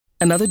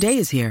Another day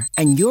is here,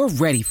 and you're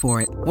ready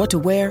for it. What to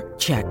wear?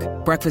 Check.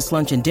 Breakfast,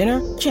 lunch, and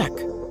dinner? Check.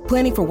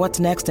 Planning for what's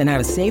next and how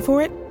to save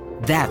for it?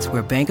 That's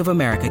where Bank of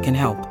America can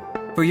help.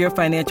 For your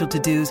financial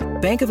to-dos,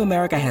 Bank of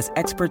America has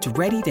experts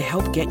ready to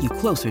help get you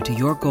closer to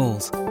your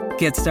goals.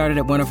 Get started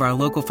at one of our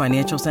local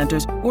financial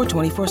centers or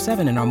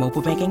 24/7 in our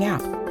mobile banking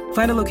app.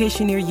 Find a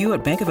location near you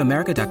at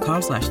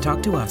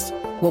bankofamerica.com/talktous.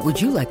 What would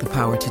you like the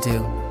power to do?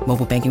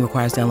 Mobile banking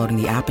requires downloading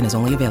the app and is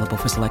only available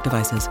for select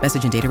devices.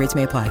 Message and data rates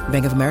may apply.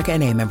 Bank of America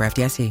N.A., member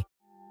FDIC.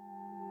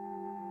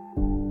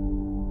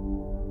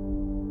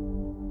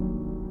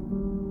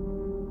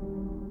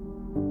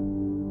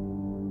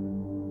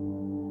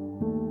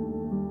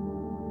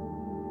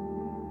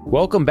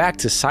 Welcome back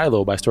to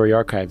Silo by Story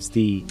Archives,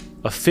 the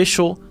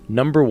official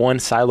 #1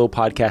 Silo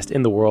podcast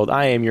in the world.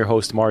 I am your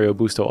host, Mario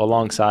Busto,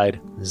 alongside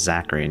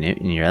Zachary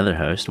Newton, your other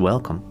host.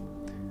 Welcome.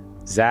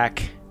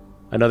 Zach.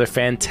 Another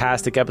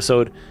fantastic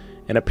episode,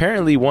 and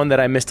apparently one that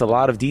I missed a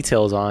lot of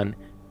details on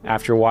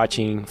after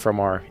watching from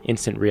our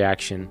instant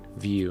reaction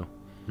view.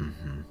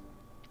 Mm-hmm.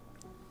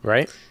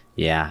 Right?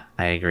 Yeah,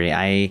 I agree.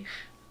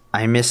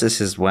 I miss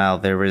this as well.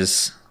 There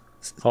was...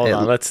 Hold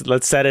on,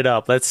 let's set it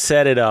up. Let's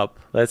set it up.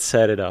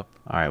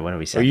 All right, what are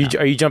we saying?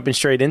 Are you jumping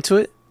straight into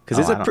it? Because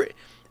it's I don't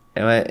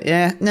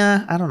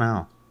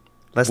know.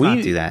 Let's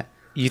not do that.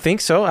 You think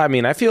so? I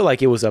mean, I feel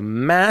like it was a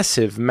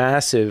massive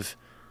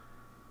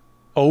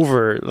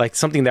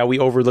something that we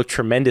overlooked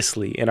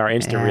tremendously in our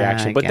instant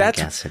reaction. But I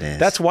guess it is.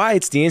 That's why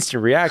it's the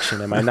instant reaction,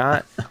 am I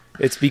not?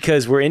 It's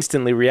because we're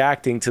instantly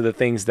reacting to the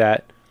things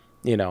that,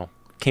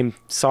 we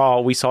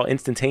saw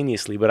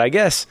instantaneously. But I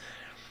guess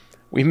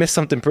we missed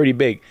something pretty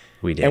big.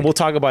 We did. And we'll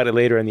talk about it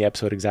later in the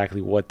episode,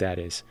 exactly what that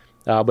is.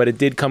 But it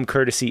did come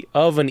courtesy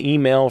of an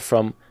email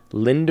from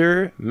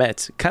Linder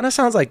Metz. Kind of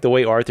sounds like the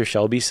way Arthur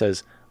Shelby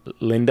says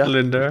Linda.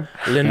 Linder.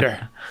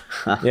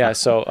 Yeah,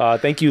 so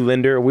thank you,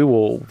 Linder. We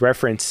will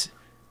reference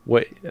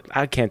what...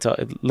 I can't tell.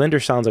 Linder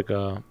sounds like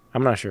a...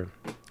 I'm not sure.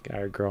 Guy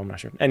or girl, I'm not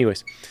sure.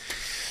 Anyways.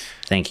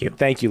 Thank you.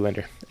 Thank you,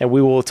 Linder. And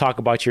we will talk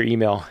about your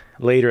email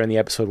later in the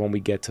episode when we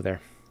get to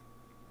there.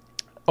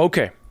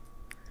 Okay.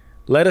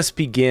 Let us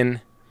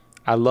begin.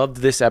 I loved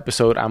this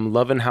episode. I'm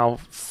loving how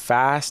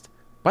fast...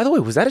 By the way,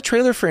 was that a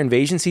trailer for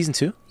Invasion Season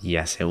 2?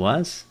 Yes, it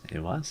was.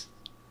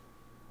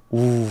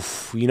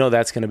 Oof.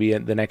 That's going to be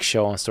the next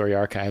show on Story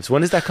Archives.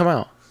 When does that come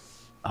out?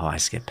 Oh, I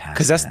skipped past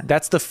because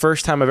that's the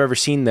first time I've ever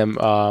seen them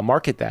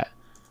market that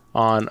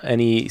on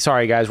any...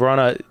 Sorry, guys.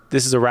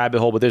 This is a rabbit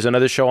hole, but there's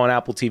another show on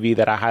Apple TV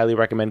that I highly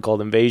recommend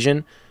called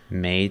Invasion.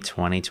 May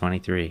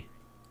 2023.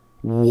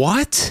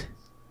 What?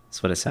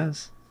 That's what it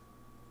says.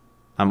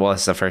 Well,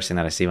 it's the first thing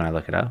that I see when I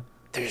look it up.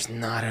 There's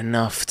not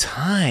enough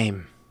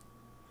time.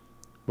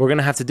 We're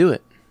gonna have to do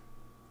it.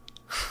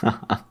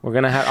 Are we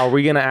gonna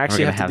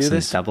actually have to do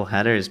this? Double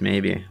headers,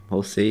 maybe.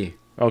 We'll see.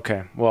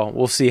 Okay. Well,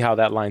 we'll see how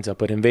that lines up.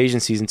 But Invasion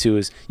Season 2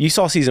 is... You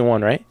saw Season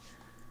 1, right?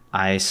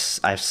 I've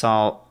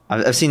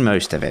seen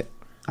most of it.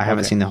 I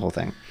haven't seen the whole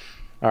thing.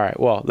 All right.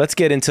 Well, let's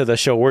get into the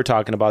show we're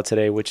talking about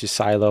today, which is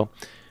Silo.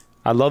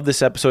 I love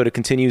this episode. It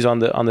continues on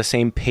the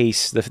same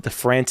pace, the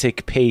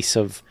frantic pace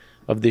of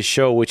this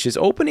show, which is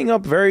opening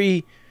up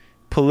very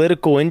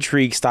political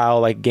intrigue style,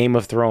 like Game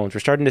of Thrones. We're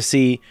starting to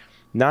see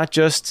not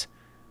just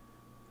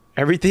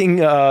everything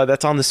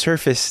that's on the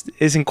surface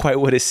isn't quite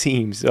what it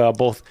seems,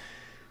 both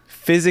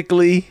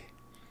physically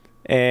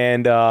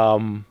and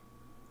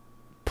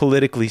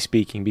politically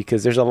speaking,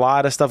 because there's a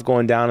lot of stuff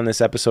going down in this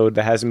episode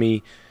that has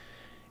me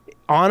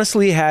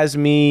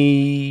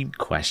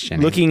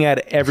questioning, looking at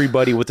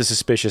everybody with a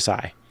suspicious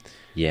eye.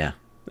 Yeah.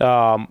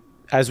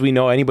 As we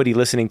know, anybody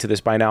listening to this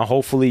by now,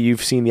 hopefully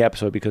you've seen the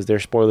episode because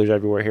there's spoilers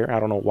everywhere here.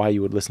 I don't know why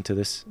you would listen to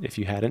this if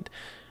you hadn't.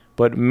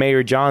 But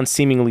Mayor John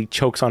seemingly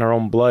chokes on her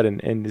own blood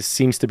and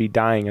seems to be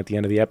dying at the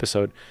end of the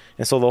episode.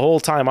 And so the whole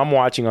time I'm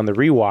watching on the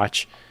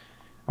rewatch,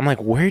 I'm like,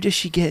 where does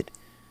she get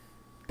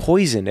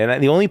poisoned?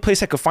 And the only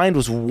place I could find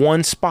was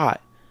one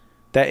spot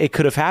that it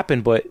could have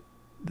happened, but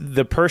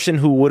the person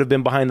who would have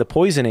been behind the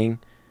poisoning,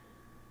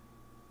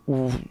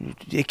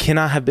 it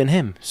cannot have been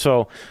him.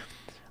 So,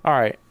 all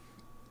right.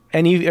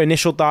 Any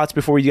initial thoughts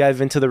before we dive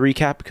into the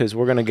recap? Because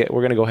we're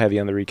gonna go heavy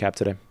on the recap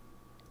today.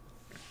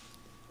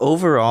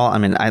 Overall, I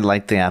mean, I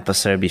liked the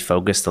episode. We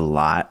focused a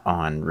lot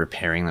on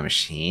repairing the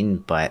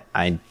machine, but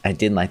I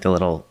did like the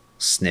little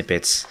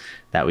snippets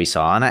that we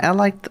saw, and I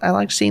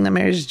liked seeing the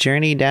mayor's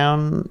journey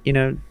down,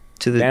 down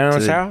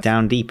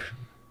deep.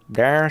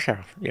 Down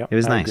south. Yep, it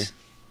was nice. Agree.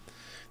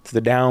 To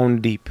the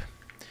down deep.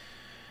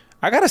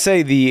 I gotta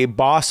say, the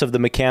boss of the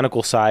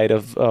mechanical side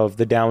of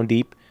the down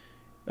deep,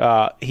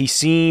 he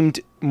seemed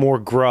more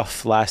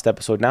gruff last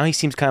episode. Now he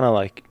seems kind of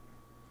like,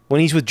 when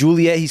he's with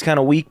Juliet, he's kind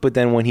of weak, but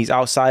then when he's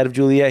outside of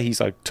Juliet,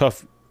 he's like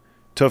tough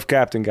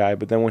captain guy.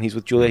 But then when he's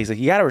with Juliet, he's like,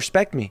 you gotta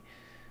respect me.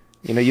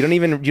 You don't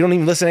even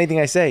listen to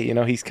anything I say.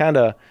 He's kind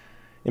of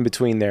in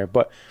between there.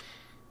 But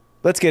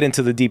let's get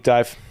into the deep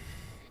dive.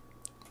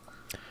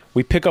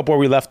 We pick up where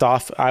we left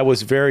off. I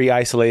was very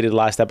isolated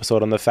last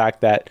episode on the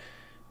fact that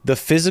the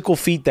physical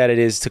feat that it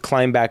is to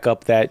climb back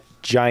up that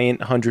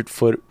giant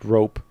 100-foot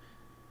rope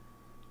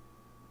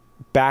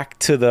back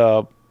to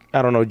the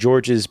I don't know,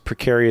 George's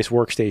precarious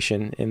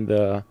workstation in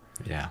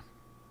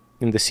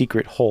the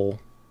secret hole,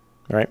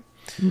 right?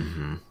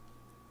 Mm-hmm.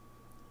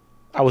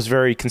 I was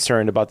very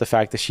concerned about the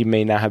fact that she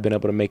may not have been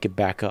able to make it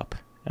back up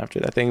after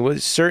that thing.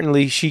 Was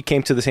certainly she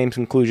came to the same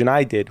conclusion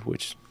I did,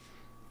 which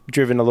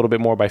driven a little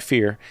bit more by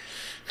fear,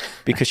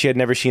 because she had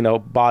never seen a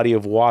body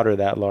of water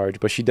that large.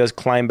 But she does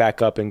climb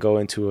back up and go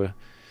into a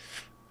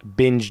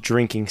binge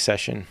drinking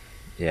session.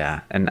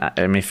 Yeah, and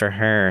I mean for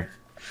her,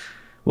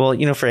 well,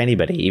 you know, for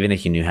anybody, even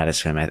if you knew how to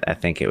swim, I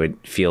think it would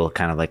feel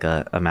kind of like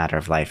a matter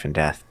of life and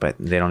death. But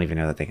they don't even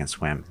know that they can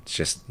swim. It's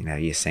just, you know,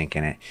 you sink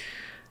in it.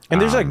 And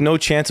there's like no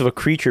chance of a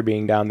creature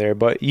being down there.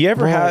 But you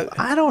ever have?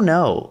 I don't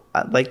know.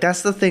 Like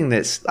that's the thing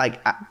that's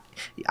like,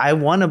 I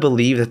want to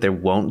believe that there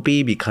won't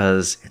be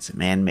because it's a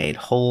man-made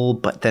hole.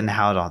 But then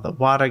how'd all the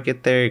water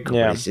get there?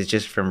 Yeah. It's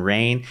just from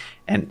rain.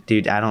 And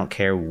dude, I don't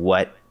care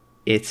what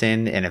it's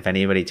in. And if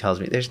anybody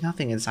tells me there's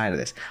nothing inside of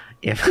this,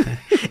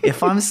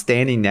 if I'm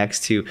standing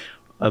next to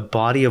a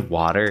body of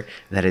water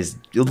that is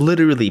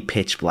literally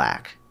pitch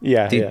black,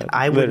 dude,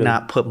 I would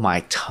not put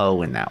my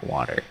toe in that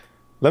water.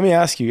 Let me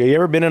ask you, have you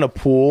ever been in a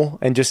pool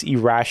and just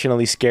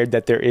irrationally scared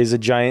that there is a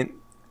giant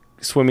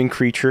swimming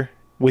creature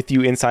with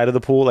you inside of the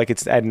pool, like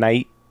it's at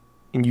night,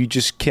 and you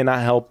just cannot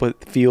help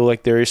but feel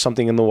like there is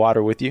something in the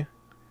water with you?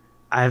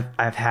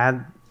 I've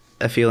had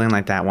a feeling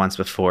like that once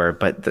before,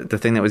 but the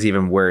thing that was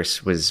even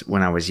worse was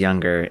when I was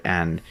younger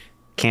and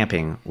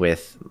camping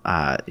with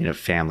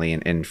family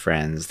and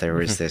friends. There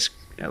was this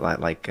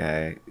like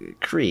a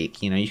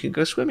creek, you could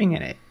go swimming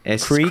in it.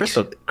 It's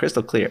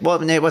crystal clear.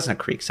 Well, it wasn't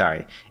a creek,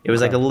 sorry. It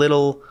was like a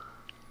little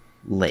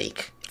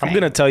lake thing. I'm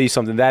going to tell you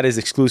something. That is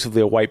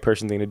exclusively a white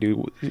person thing to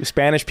do.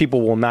 Spanish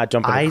people will not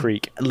jump in a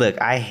creek. Look,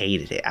 I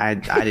hated it. I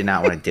did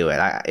not want to do it.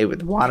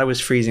 The water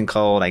was freezing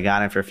cold. I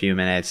got in for a few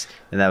minutes,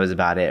 and that was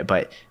about it.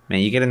 But,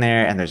 man, you get in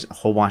there, and there's a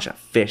whole bunch of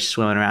fish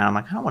swimming around. I'm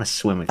like, I don't want to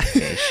swim with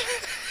fish.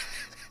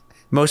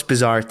 Most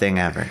bizarre thing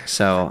ever.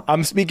 So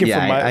I'm speaking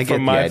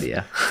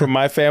from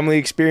my family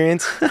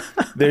experience.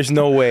 There's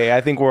no way.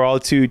 I think we're all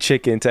too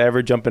chicken to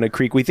ever jump in a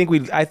creek.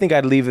 I think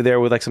I'd leave it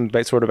there with like some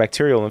sort of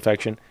bacterial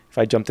infection if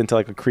I jumped into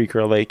like a creek or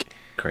a lake.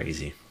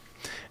 Crazy.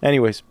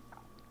 Anyways,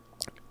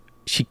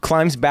 she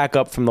climbs back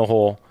up from the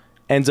hole,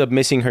 ends up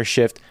missing her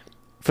shift.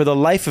 For the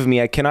life of me,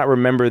 I cannot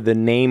remember the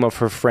name of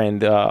her friend,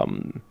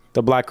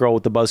 the black girl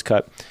with the buzz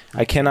cut.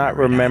 I cannot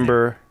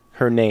remember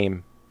her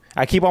name.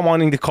 I keep on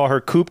wanting to call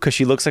her Coop because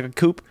she looks like a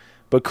Coop,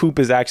 but Coop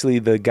is actually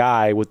the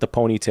guy with the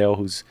ponytail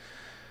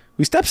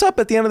who steps up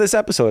at the end of this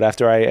episode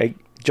after I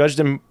judged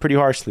him pretty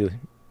harshly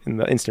in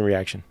the instant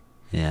reaction.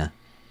 Yeah.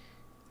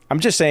 I'm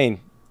just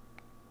saying,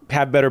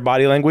 have better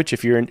body language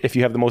if you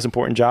have the most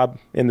important job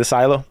in the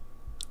silo.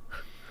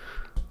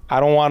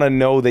 I don't want to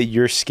know that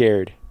you're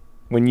scared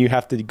when you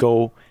have to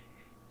go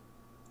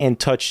and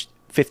touch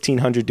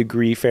 1,500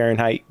 degree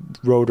Fahrenheit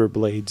rotor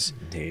blades.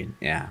 Dude,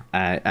 yeah.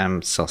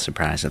 I'm so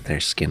surprised that their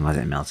skin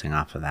wasn't melting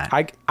off of that.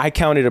 I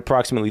counted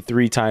approximately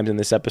 3 times in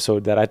this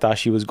episode that I thought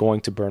she was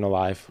going to burn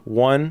alive.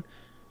 One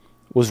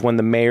was when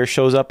the mayor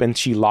shows up and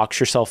she locks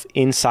herself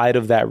inside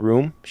of that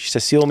room. She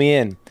says, seal me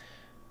in.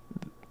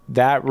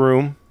 That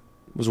room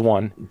was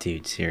one.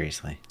 Dude,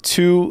 seriously.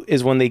 2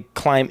 is when they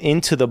climb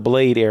into the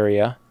blade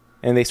area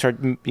and they start,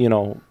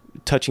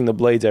 touching the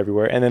blades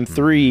everywhere. And then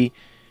 3,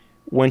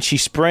 when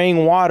she's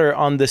spraying water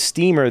on the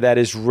steamer that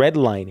is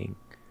redlining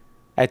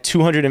at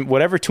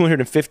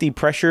 250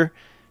 pressure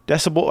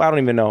decibel. I don't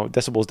even know.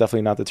 Decibel is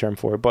definitely not the term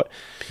for it, but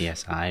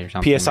PSI or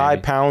something. PSI,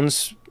 maybe.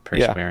 Pounds per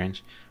square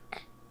inch.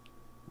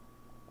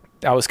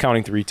 I was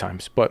counting 3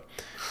 times, but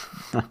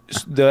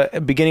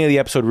the beginning of the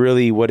episode,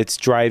 really what it's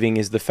driving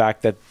is the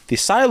fact that the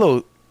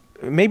silo,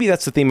 maybe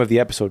that's the theme of the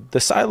episode. The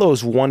silo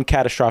is one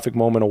catastrophic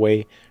moment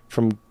away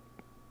from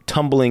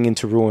tumbling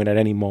into ruin at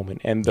any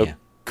moment. And the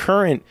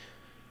current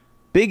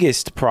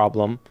biggest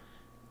problem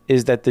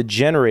is that the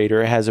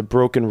generator has a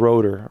broken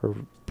rotor or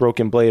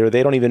broken blade, or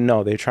they don't even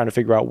know. They're trying to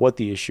figure out what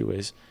the issue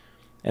is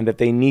and that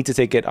they need to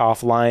take it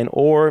offline,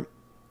 or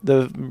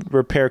the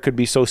repair could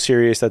be so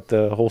serious that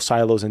the whole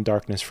silo's in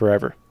darkness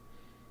forever.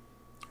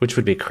 Which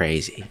would be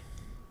crazy.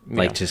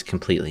 Like just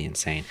completely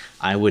insane.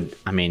 I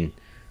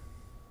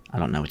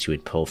don't know what you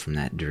would pull from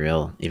that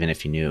drill, even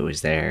if you knew it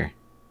was there.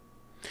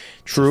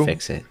 True. To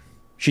fix it.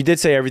 She did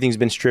say everything's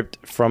been stripped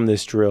from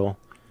this drill.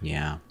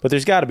 Yeah. But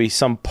there's got to be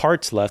some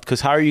parts left,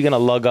 because how are you going to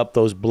lug up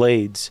those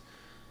blades?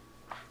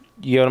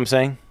 You know what I'm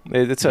saying?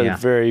 It's a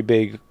very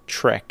big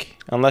trek.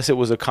 Unless it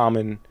was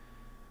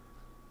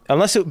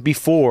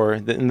before,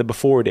 in the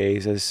before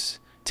days, as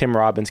Tim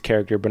Robbins'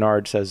 character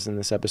Bernard says in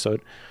this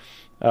episode,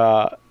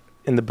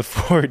 in the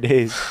before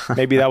days,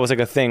 maybe that was like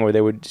a thing where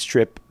they would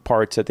strip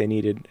parts that they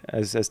needed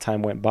as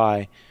time went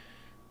by.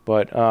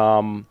 But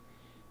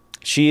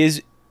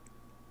she's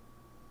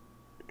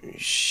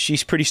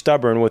pretty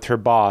stubborn with her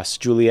boss,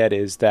 Juliet,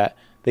 is that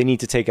they need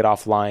to take it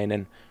offline,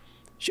 and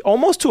she,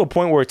 almost to a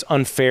point where it's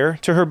unfair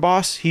to her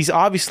boss. He's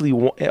obviously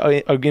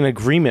in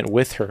agreement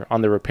with her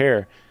on the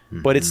repair,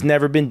 but it's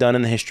never been done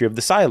in the history of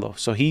the silo,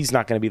 so he's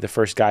not going to be the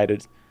first guy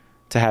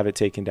to have it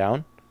taken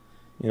down.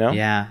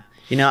 Yeah,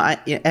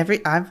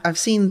 I've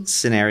seen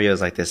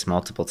scenarios like this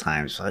multiple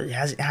times. It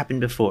hasn't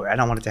happened before. I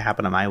don't want it to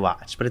happen on my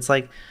watch. But it's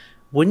like,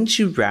 wouldn't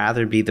you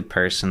rather be the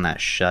person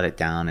that shut it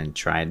down and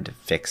tried to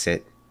fix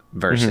it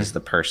versus the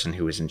person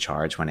who was in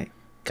charge when it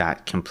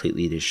got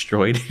completely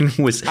destroyed and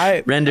was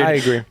rendered I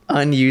agree.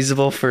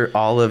 unusable for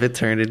all of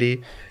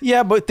eternity?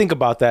 Yeah, but think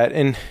about that.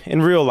 In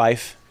real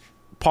life,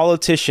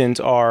 politicians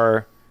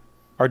are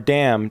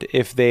damned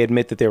if they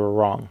admit that they were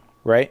wrong,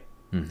 right?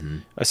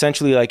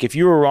 Essentially, like, if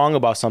you were wrong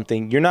about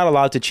something, you're not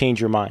allowed to change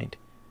your mind.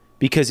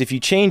 Because if you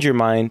change your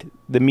mind,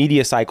 the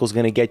media cycle is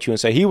going to get you and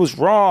say, he was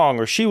wrong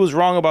or she was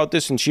wrong about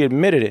this and she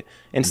admitted it.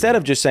 Instead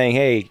of just saying,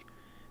 hey,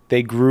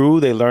 they grew,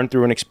 they learned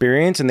through an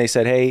experience and they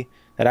said, hey,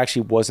 that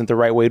actually wasn't the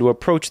right way to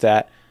approach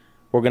that.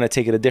 We're going to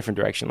take it a different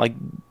direction. Like,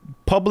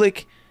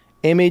 public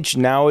image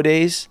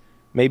nowadays,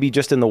 maybe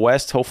just in the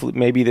West, hopefully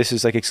maybe this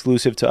is like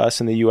exclusive to us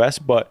in the US,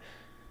 but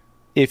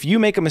if you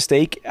make a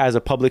mistake as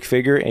a public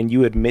figure and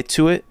you admit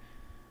to it,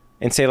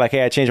 and say like,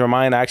 hey, I changed my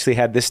mind. I actually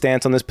had this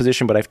stance on this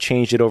position, but I've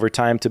changed it over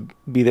time to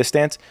be this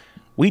stance.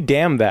 We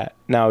damn that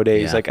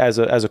nowadays, like as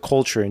a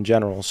culture in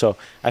general. So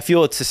I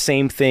feel it's the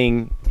same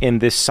thing in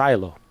this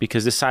silo,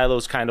 because this silo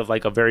is kind of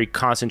like a very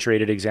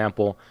concentrated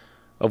example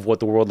of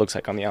what the world looks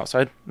like on the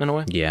outside in a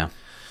way. Yeah.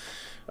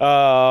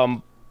 I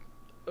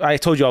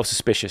told you I was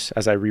suspicious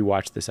as I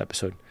rewatched this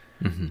episode.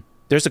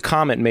 There's a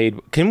comment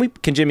made. Can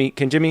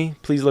Jimmy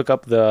please look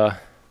up the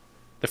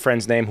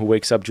friend's name who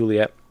wakes up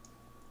Juliet?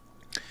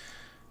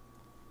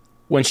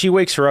 When she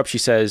wakes her up, she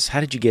says,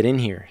 how did you get in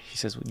here? He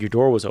says, your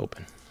door was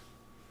open.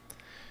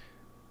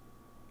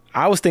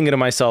 I was thinking to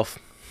myself,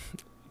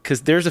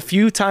 because there's a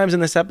few times in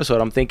this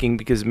episode, I'm thinking,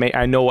 because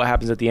I know what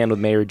happens at the end with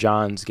Mayor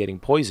Johns getting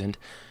poisoned,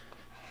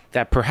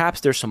 that perhaps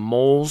there's some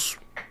moles,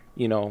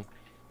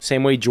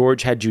 same way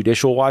George had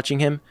Judicial watching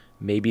him.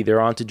 Maybe they're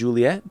onto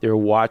Juliet. They're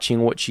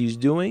watching what she's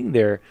doing.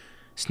 They're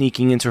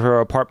sneaking into her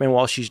apartment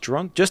while she's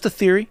drunk. Just a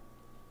theory.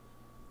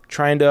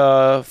 Trying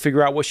to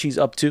figure out what she's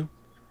up to.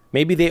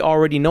 Maybe they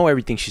already know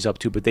everything she's up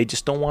to, but they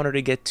just don't want her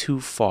to get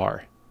too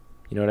far.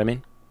 You know what I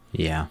mean?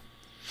 Yeah.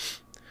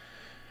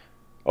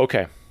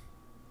 Okay.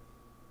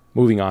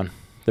 Moving on.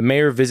 The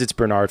mayor visits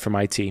Bernard from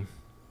IT.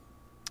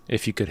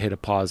 If you could hit a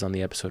pause on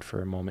the episode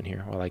for a moment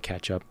here while I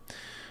catch up.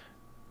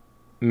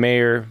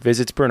 Mayor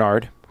visits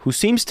Bernard, who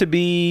seems to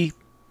be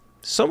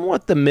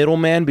somewhat the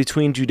middleman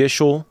between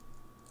Judicial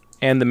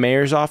and the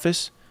mayor's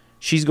office.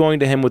 She's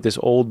going to him with this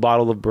old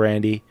bottle of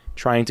brandy,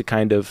 trying to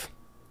kind of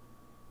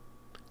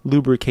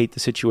lubricate the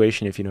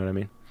situation, if you know what I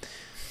mean.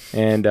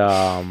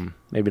 And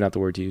maybe not the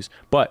word to use,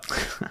 but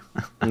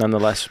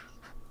nonetheless,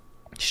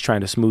 she's trying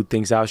to smooth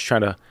things out. She's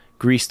trying to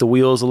grease the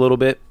wheels a little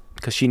bit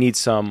because she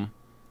needs to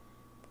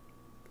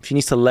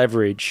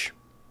leverage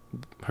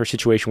her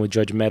situation with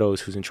Judge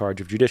Meadows, who's in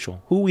charge of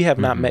Judicial, who we have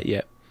not met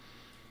yet.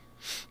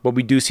 But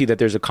we do see that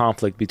there's a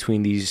conflict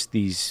between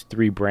these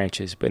three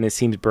branches. But it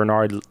seems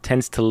Bernard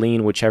tends to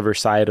lean whichever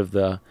side of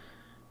the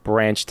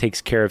branch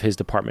takes care of his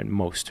department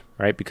most,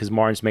 right? Because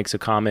Martins makes a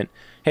comment,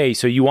 hey,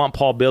 so you want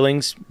Paul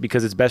Billings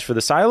because it's best for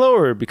the silo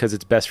or because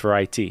it's best for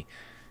IT? Yeah.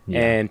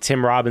 And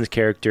Tim Robbins'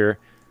 character,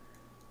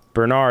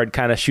 Bernard,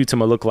 kind of shoots him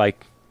a look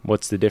like,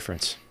 what's the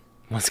difference?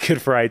 What's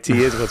good for IT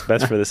is what's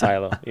best for the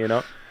silo,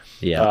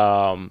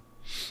 Yeah.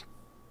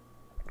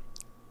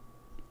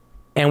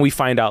 And we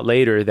find out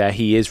later that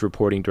he is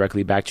reporting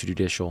directly back to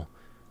Judicial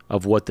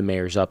of what the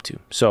mayor's up to.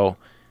 So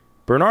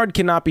Bernard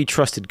cannot be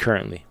trusted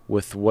currently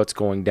with what's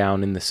going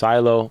down in the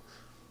silo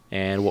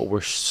and what we're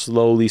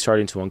slowly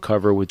starting to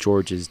uncover with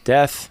George's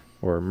death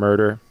or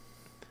murder,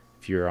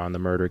 if you're on the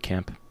murder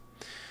camp.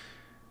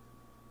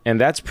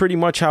 And that's pretty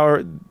much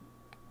how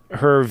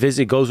her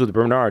visit goes with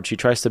Bernard. She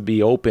tries to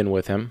be open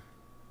with him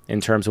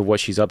in terms of what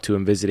she's up to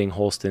in visiting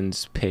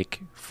Holston's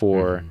pick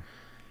for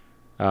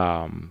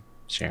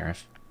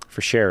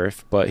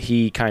sheriff, but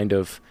he kind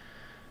of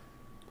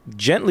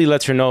gently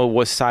lets her know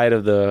what side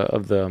of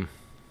the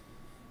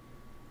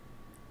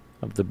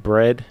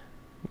bread,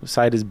 what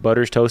side his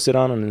butter's toasted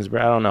on his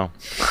bread. I don't know.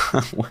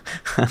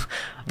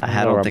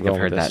 I don't think I've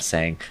heard that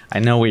saying. I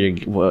know what you're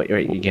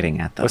getting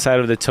at, though. What side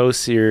of the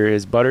toast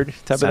is buttered,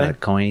 type side of thing? Of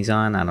coin he's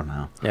on? I don't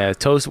know. Yeah,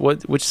 toast.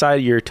 Which side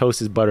of your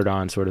toast is buttered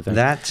on, sort of thing.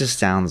 That just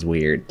sounds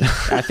weird.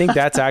 I think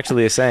that's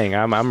actually a saying.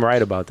 I'm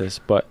right about this,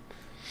 but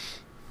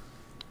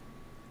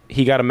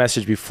he got a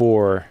message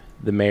before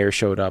the mayor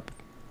showed up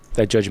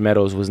that Judge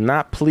Meadows was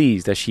not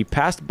pleased that she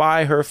passed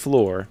by her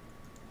floor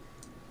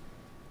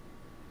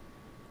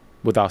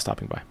without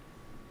stopping by.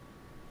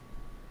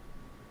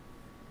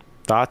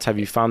 Thoughts? Have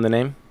you found the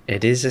name?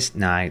 It is just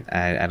no.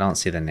 I don't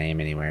see the name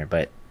anywhere.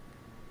 But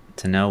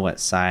to know what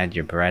side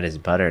your bread is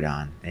buttered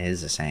on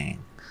is a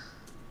saying.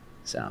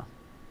 So,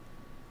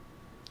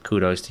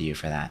 kudos to you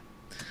for that.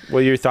 What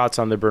are your thoughts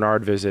on the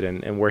Bernard visit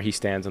and where he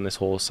stands on this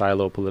whole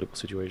silo political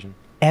situation?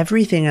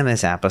 Everything in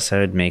this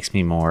episode makes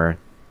me more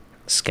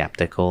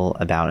skeptical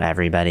about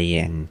everybody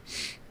and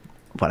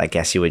what I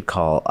guess you would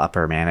call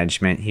upper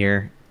management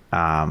here,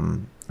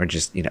 or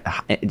just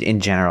in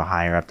general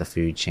higher up the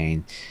food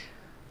chain.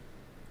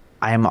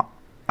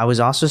 I was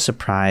also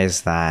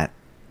surprised that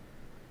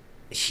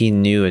he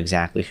knew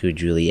exactly who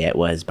Juliet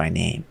was by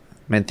name.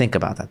 I mean, think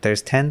about that.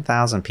 There's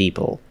 10,000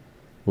 people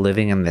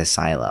living in this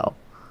silo,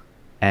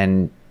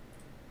 and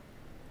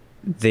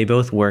they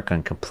both work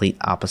on complete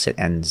opposite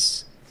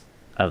ends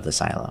of the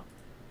silo,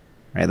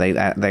 right?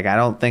 Like I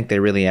don't think they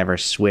really ever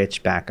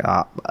switch back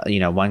up.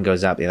 One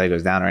goes up, the other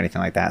goes down, or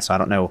anything like that. So I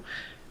don't know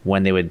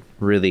when they would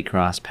really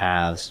cross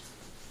paths.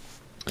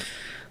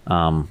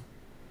 But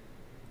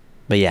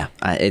yeah,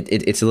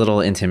 it's a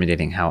little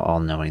intimidating how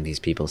all-knowing these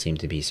people seem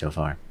to be so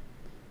far.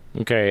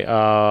 Okay,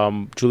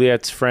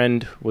 Juliet's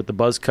friend with the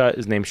buzz cut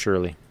is named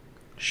Shirley.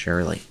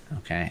 Shirley,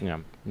 okay. Yeah,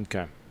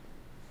 okay.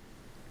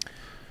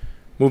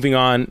 Moving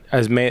on,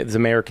 as the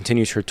mayor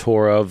continues her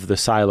tour of the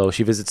silo,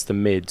 she visits the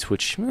mids,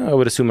 which I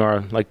would assume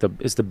are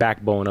is the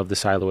backbone of the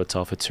silo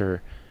itself. It's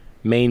her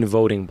main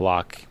voting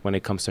block when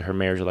it comes to her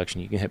mayor's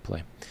election. You can hit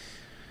play.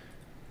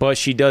 But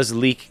she does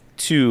leak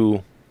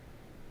to,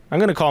 I'm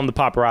going to call them the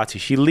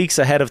paparazzi. She leaks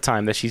ahead of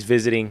time that she's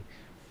visiting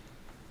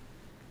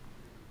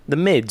the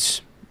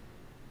mids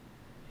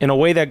in a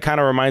way that kind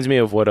of reminds me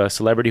of what a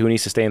celebrity who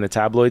needs to stay in the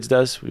tabloids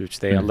does, which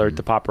they alert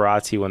the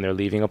paparazzi when they're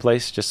leaving a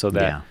place, just so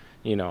that,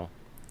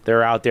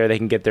 they're out there, they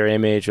can get their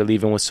image. They're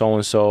leaving with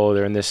so-and-so.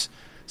 They're in this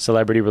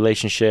celebrity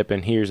relationship,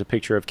 and here's a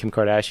picture of Kim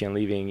Kardashian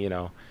leaving,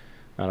 I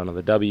don't know,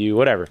 the W,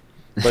 whatever.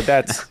 But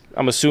that's,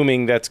 I'm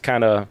assuming that's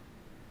kind of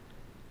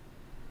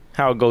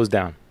how it goes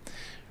down,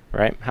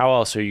 right? How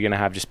else are you going to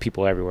have just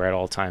people everywhere at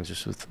all times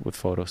just with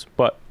photos?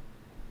 But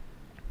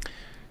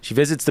she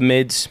visits the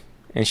mids,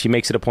 and she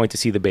makes it a point to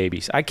see the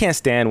babies. I can't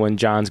stand when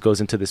Johns goes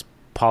into this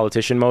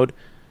politician mode,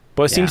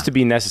 but it seems to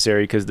be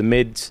necessary because the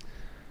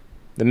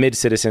mid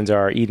citizens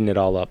are eating it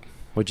all up.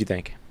 What'd you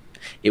think?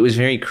 It was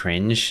very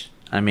cringe.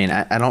 I mean,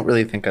 I don't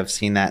really think I've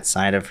seen that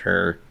side of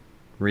her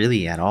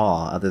really at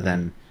all, other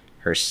than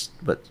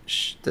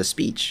the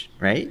speech,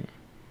 right?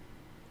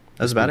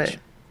 That was about it.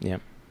 Yeah.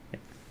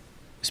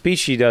 Speech,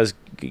 she does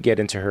get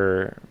into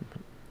her,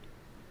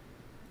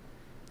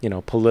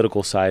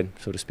 political side,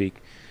 so to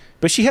speak.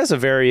 But she has a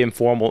very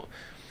informal,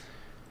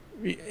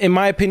 in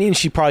my opinion,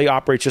 she probably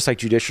operates just like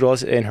Judicial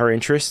does in her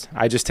interest.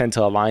 I just tend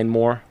to align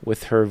more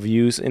with her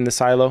views in the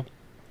silo.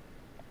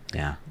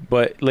 Yeah.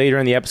 But later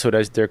in the episode,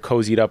 as they're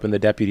cozied up in the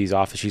deputy's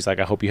office, she's like,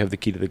 I hope you have the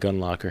key to the gun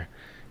locker.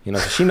 So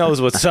she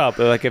knows what's up.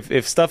 Like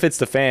if stuff hits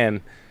the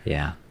fan,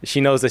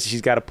 she knows that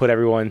she's got to put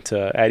everyone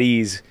at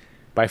ease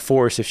by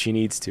force if she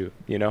needs to,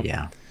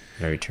 Yeah,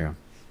 very true.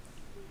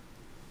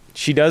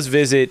 She does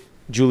visit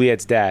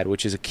Juliet's dad,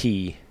 which is a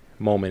key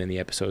moment in the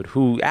episode,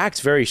 who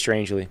acts very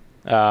strangely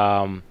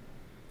in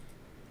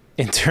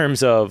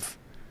terms of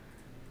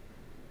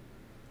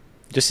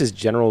just his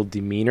general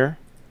demeanor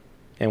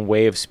and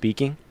way of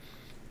speaking.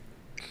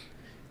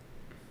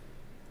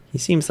 He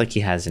seems like he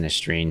has an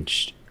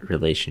estranged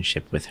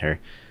relationship with her.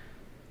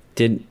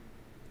 Did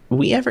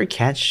we ever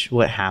catch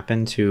what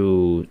happened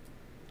to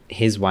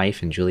his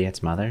wife and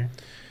Juliet's mother?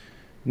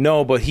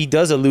 No, but he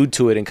does allude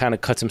to it and kind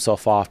of cuts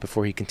himself off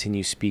before he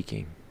continues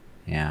speaking.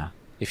 Yeah.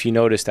 If you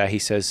notice that, he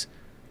says,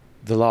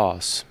 the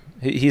loss.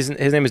 His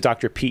name is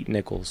Dr. Pete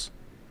Nichols.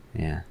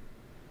 Yeah.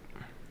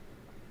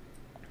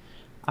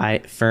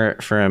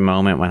 For a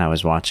moment when I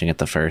was watching it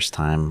the first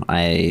time,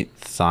 I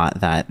thought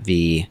that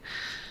the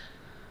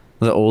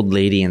old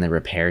lady in the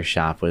repair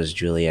shop was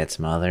Juliet's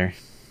mother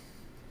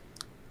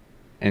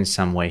in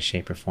some way,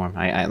 shape, or form.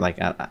 I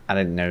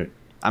didn't know.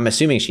 I'm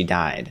assuming she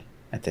died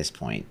at this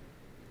point,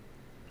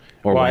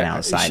 or went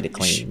outside to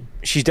clean.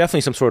 She's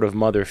definitely some sort of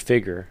mother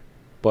figure,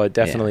 but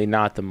definitely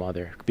not the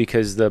mother,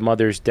 because the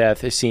mother's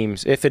death, it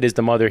seems, if it is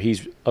the mother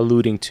he's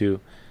alluding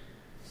to,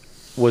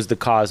 was the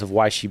cause of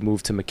why she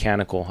moved to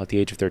mechanical at the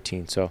age of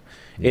 13. So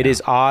it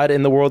is odd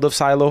in the world of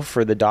Silo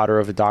for the daughter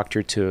of a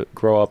doctor to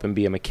grow up and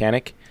be a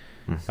mechanic.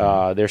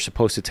 Mm-hmm. They're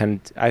supposed to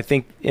tend, I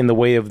think, in the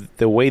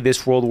way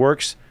this world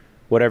works,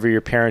 whatever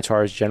your parents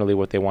are is generally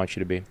what they want you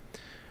to be.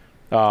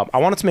 I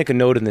wanted to make a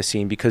note in this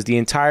scene because the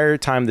entire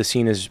time the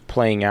scene is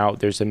playing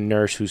out, there's a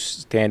nurse who's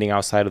standing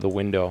outside of the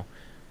window,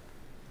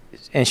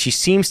 and she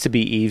seems to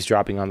be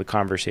eavesdropping on the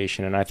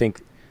conversation. And I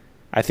think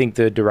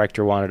the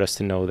director wanted us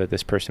to know that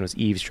this person was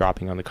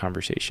eavesdropping on the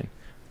conversation.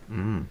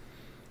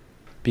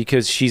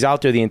 Because she's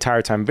out there the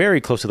entire time,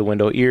 very close to the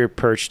window, ear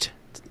perched,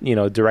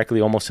 directly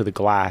almost to the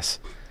glass.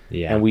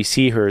 Yeah. And we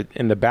see her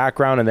in the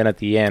background, and then at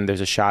the end, there's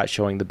a shot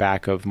showing the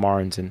back of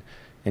Marnes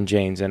and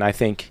Janes. And I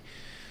think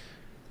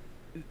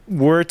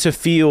we're to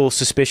feel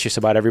suspicious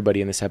about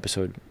everybody in this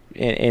episode,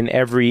 in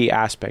every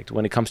aspect,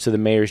 when it comes to the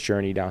mayor's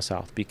journey down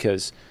south,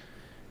 because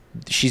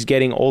she's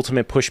getting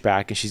ultimate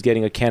pushback, and she's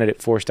getting a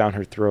candidate forced down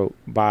her throat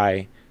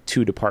by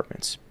two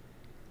departments.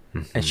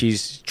 Mm-hmm. And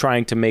she's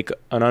trying to make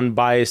an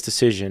unbiased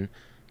decision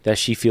that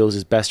she feels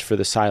is best for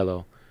the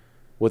silo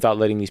without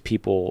letting these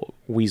people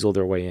weasel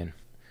their way in.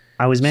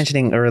 I was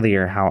mentioning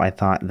earlier how I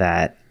thought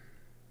that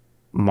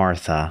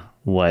Martha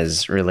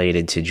was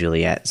related to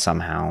Juliet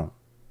somehow.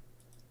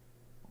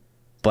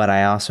 But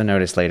I also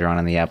noticed later on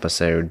in the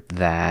episode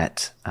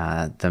that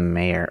the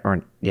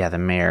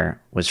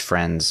mayor was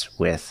friends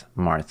with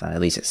Martha.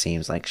 At least it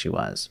seems like she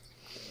was.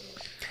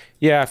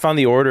 Yeah, I found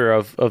the order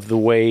of the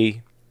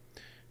way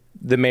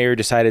the mayor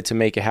decided to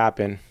make it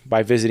happen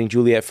by visiting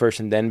Juliet first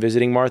and then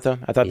visiting Martha.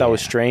 I thought that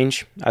was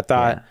strange. I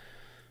thought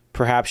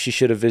perhaps she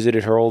should have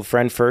visited her old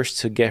friend first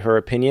to get her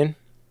opinion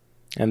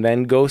and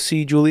then go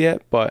see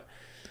Juliet. But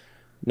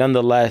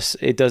nonetheless,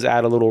 it does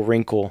add a little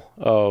wrinkle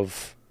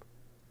of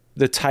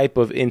the type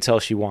of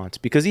intel she wants.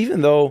 Because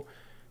even though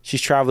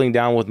she's traveling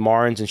down with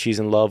Marnes and she's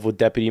in love with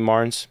Deputy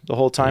Marnes the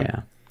whole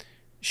time,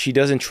 she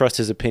doesn't trust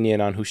his opinion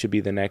on who should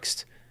be the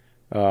next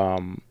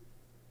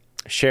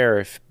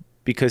sheriff,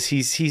 because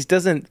he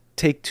doesn't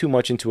take too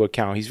much into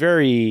account. He's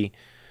very,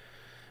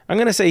 I'm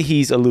going to say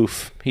he's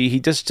aloof. He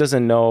just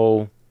doesn't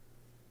know,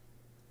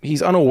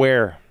 he's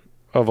unaware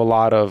of a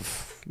lot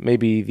of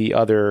maybe the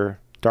other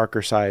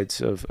darker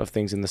sides of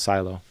things in the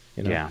silo.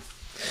 You know? Yeah.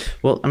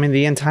 Well, I mean,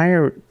 the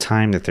entire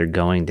time that they're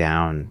going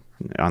down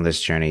on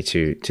this journey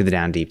to the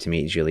Down Deep to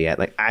meet Juliet,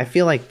 like, I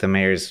feel like the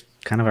mayor's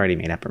kind of already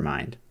made up her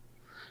mind.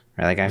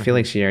 Right? Like, I feel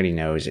like she already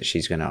knows that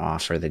she's going to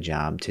offer the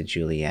job to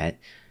Juliet.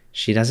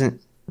 She doesn't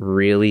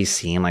really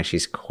seem like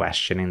she's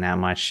questioning that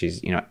much.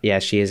 She's,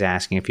 she is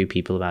asking a few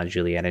people about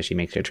Juliet as she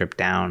makes her trip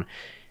down.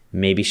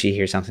 Maybe she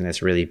hears something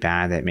that's really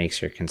bad that makes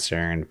her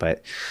concerned.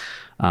 But,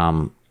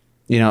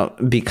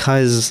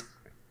 because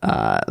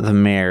the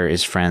mayor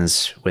is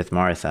friends with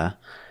Martha,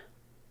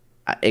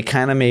 it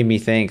kind of made me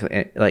think,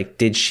 like,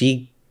 did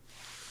she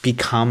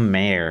become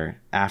mayor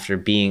after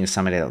being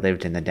somebody that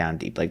lived in the Down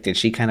Deep? Like, did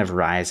she kind of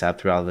rise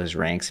up through all those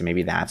ranks, and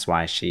maybe that's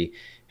why she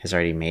has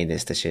already made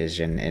this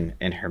decision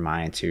in her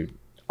mind to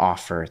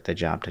offer the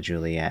job to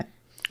Juliet?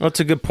 Well, it's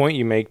a good point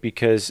you make,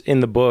 because in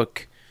the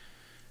book,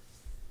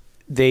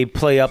 they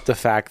play up the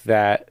fact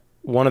that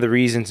one of the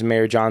reasons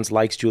Mayor Johns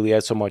likes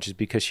Juliet so much is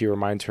because she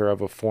reminds her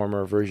of a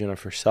former version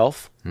of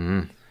herself.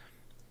 Mm-hmm.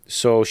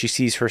 So she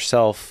sees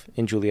herself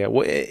in Juliet.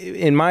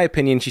 In my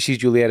opinion, she sees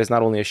Juliet as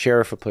not only a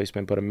sheriff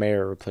replacement, but a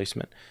mayor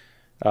replacement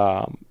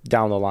down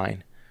the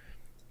line.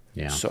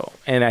 Yeah. So,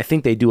 and I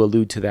think they do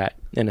allude to that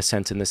in a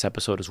sense in this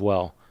episode as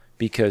well,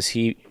 because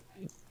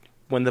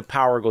when the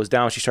power goes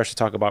down, she starts to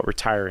talk about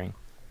retiring.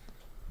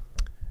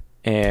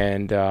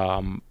 And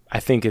I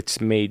think it's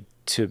made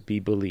to be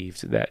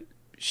believed that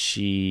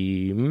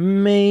she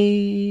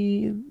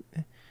may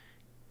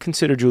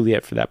consider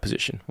Juliet for that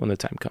position when the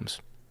time comes.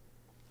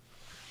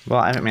 Well,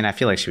 I mean, I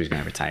feel like she was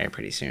going to retire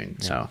pretty soon,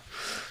 so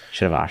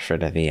should have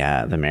offered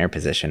her the mayor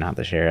position, not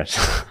the sheriff's.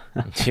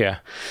 Yeah.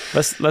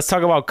 Let's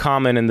talk about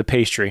Common and the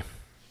pastry.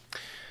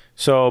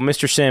 So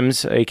Mr.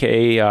 Sims,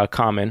 aka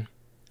Common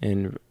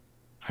in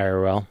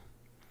IRL,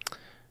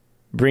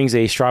 brings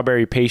a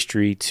strawberry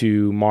pastry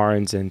to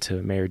Marnes and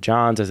to Mayor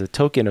Johns as a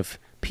token of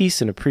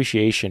peace and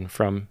appreciation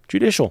from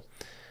Judicial.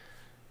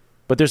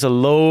 But there's a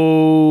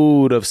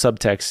load of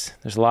subtext.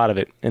 There's a lot of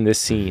it in this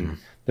scene. Mm-hmm.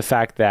 The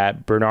fact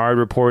that Bernard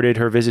reported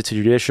her visit to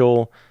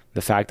Judicial,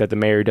 the fact that the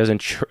mayor doesn't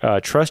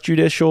trust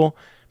Judicial,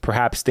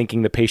 perhaps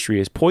thinking the pastry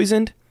is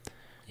poisoned,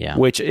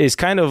 which is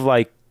kind of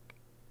like,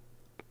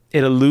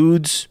 it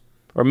alludes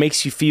or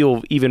makes you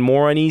feel even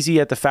more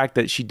uneasy at the fact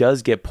that she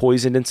does get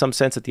poisoned in some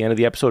sense at the end of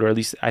the episode, or at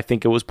least I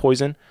think it was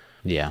poison.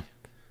 Yeah.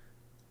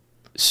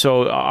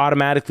 So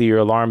automatically your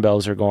alarm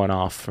bells are going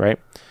off, right?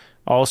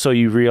 Also,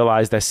 you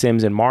realize that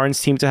Sims and Marnes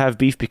seem to have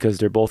beef because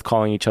they're both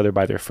calling each other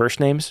by their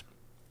first names.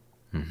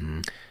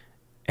 Mm-hmm.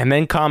 And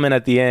then Common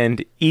at the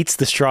end eats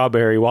the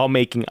strawberry while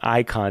making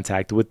eye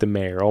contact with the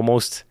mayor,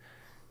 almost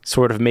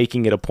sort of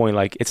making it a point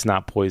like it's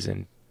not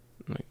poison.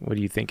 Like, what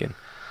are you thinking?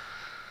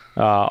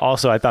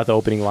 Also, I thought the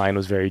opening line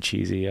was very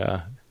cheesy.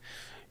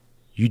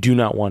 You do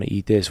not want to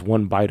eat this.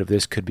 One bite of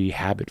this could be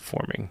habit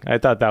forming. I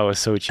thought that was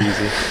so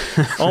cheesy.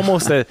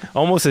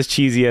 almost as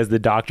cheesy as the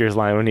doctor's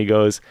line when he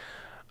goes,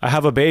 I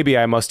have a baby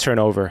I must turn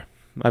over.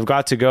 I've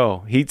got to go.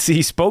 He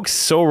spoke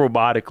so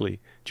robotically,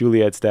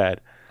 Juliet's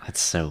dad. That's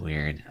so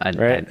weird.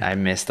 I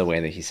missed the way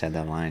that he said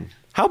that line.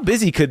 How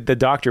busy could the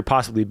doctor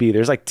possibly be?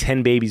 There's like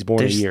 10 babies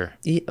born a year.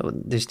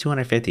 There's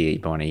 250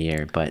 born a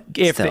year, but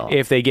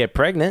if they get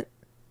pregnant.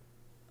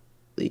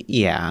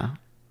 Yeah,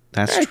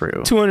 that's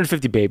true.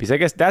 250 babies. I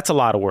guess that's a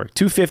lot of work.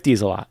 250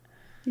 is a lot.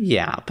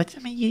 Yeah, but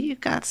I mean, you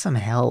got some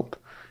help.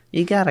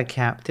 You got a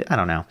cap. I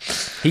don't know.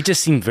 He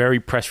just seemed very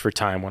pressed for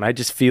time when I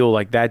just feel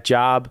like that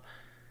job,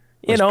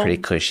 was pretty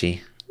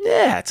cushy.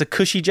 Yeah, it's a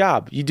cushy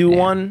job. You do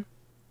one,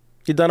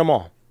 you've done them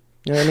all.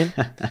 You know what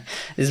I mean?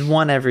 There's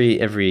one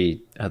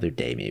every other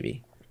day,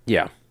 maybe.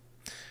 Yeah.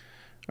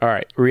 All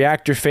right.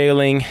 Reactor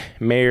failing.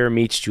 Mayor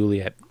meets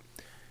Juliet.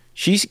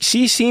 She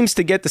seems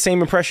to get the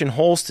same impression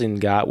Holston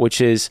got,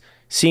 which is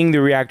seeing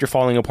the reactor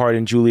falling apart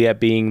and Juliet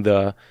being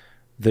the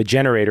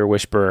generator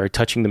whisperer,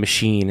 touching the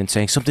machine and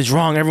saying, something's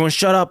wrong, everyone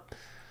shut up.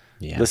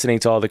 Yeah. Listening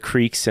to all the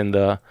creaks and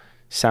the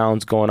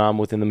sounds going on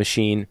within the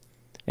machine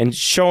and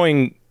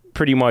showing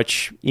pretty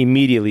much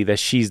immediately that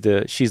she's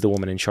the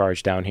woman in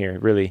charge down here.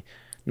 Really,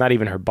 not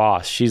even her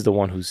boss. She's the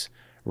one who's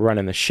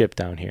running the ship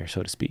down here,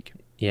 so to speak.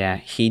 Yeah,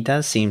 he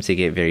does seem to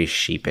get very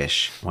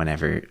sheepish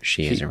whenever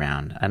she is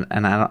around,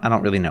 and I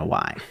don't really know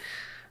why.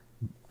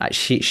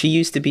 She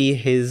used to be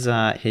his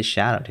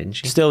shadow, didn't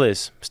she? Still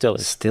is.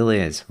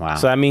 Wow.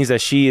 So that means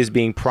that she is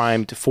being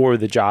primed for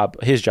the job,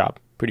 his job,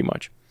 pretty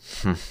much.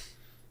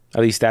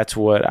 At least that's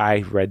what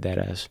I read that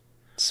as.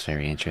 It's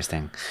very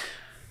interesting.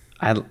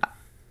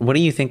 What do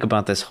you think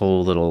about this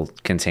whole little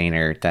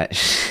container that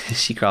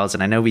she crawls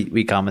in? I know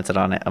we commented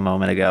on it a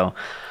moment ago.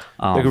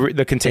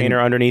 The container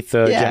underneath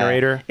the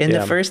generator. In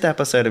the first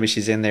episode, I mean,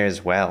 she's in there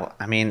as well.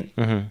 I mean,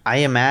 I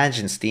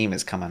imagine steam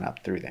is coming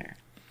up through there.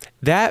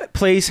 That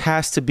place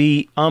has to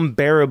be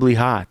unbearably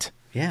hot.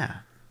 Yeah.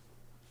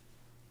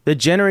 The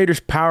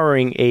generator's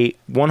powering a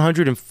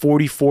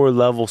 144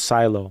 level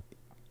silo.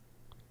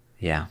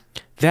 Yeah.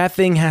 That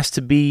thing has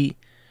to be...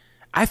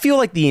 I feel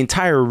like the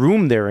entire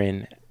room they're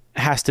in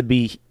has to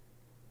be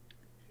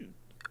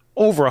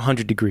over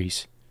 100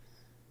 degrees.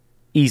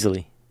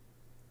 Easily.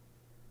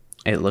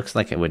 It looks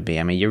like it would be.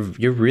 I mean,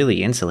 you're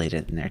really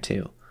insulated in there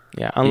too.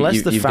 Yeah,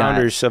 unless the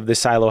founders of the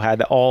silo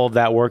had all of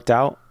that worked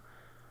out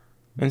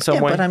in some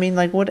way. But I mean,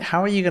 like,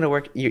 how are you going to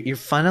work? You're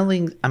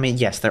funneling. I mean,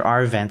 yes, there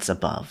are vents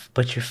above,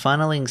 but you're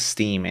funneling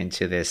steam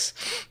into this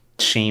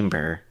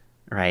chamber,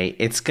 right?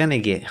 It's going to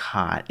get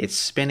hot. It's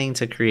spinning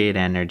to create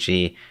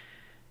energy.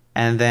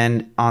 And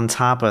then on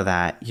top of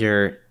that,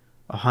 you're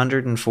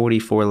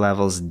 144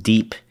 levels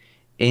deep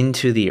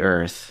into the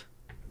earth.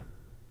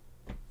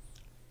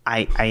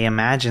 I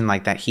imagine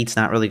like that heat's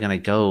not really going to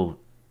go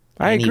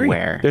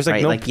anywhere. There's like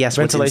right? no like yes,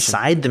 ventilation. what's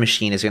inside the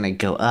machine is going to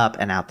go up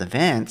and out the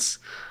vents,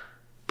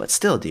 but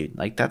still, dude,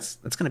 like that's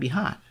going to be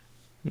hot.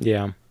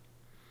 Yeah,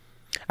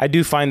 I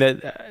do find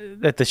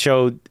that the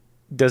show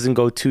doesn't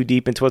go too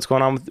deep into what's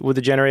going on with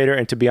the generator.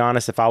 And to be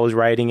honest, if I was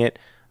writing it,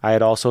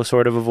 I'd also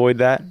sort of avoid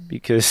that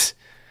because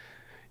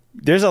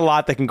there's a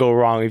lot that can go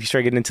wrong if you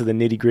start getting into the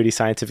nitty gritty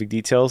scientific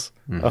details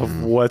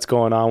of what's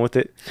going on with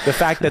it. The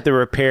fact that the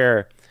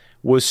repair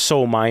was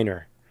so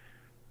minor,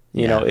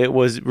 you know, it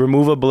was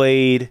remove a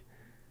blade,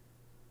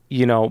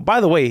 you know,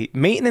 by the way,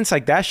 maintenance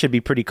like that should be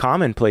pretty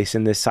commonplace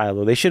in this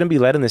silo. They shouldn't be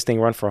letting this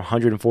thing run for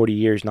 140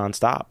 years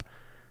nonstop.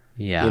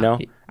 Yeah. You know,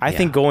 I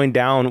think going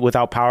down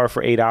without power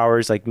for 8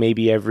 hours, like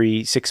maybe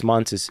every 6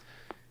 months is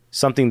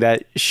something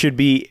that should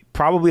be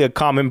probably a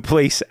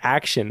commonplace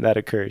action that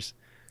occurs.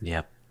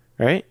 Yep.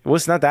 Right. Well,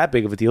 it's not that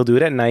big of a deal. Do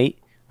it at night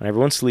when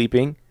everyone's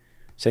sleeping,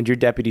 send your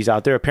deputies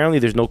out there. Apparently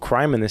there's no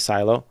crime in this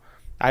silo.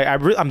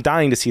 I'm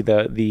dying to see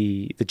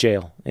the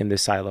jail in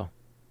this silo.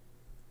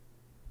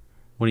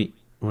 The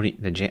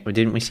jail?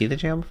 Didn't we see the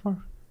jail before?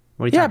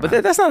 What are you Yeah, talking but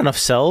about? that's not enough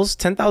cells.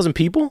 10,000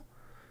 people.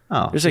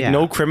 Oh, There's like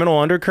no criminal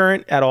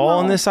undercurrent at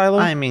all in this silo.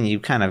 I mean, you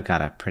kind of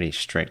got a pretty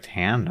strict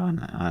hand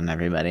on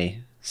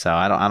everybody, so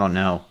I don't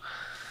know.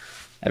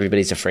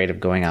 Everybody's afraid of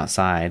going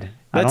outside.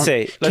 Let's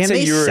say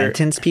you're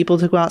sentence people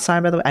to go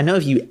outside. By the way, I know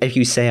if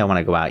you say I want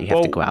to go out, you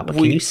have to go out. But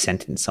can you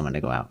sentence someone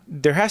to go out?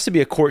 There has to be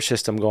a court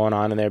system going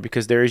on in there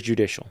because there is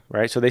judicial,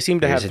 right? So they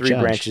seem to have three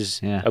branches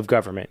of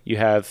government. You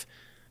have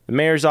the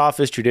mayor's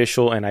office,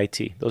 judicial, and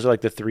IT. Those are like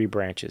the three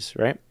branches,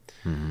 right?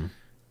 Mm-hmm.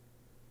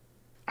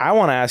 I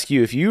want to ask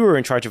you, if you were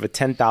in charge of a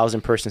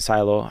 10,000 person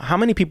silo, how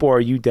many people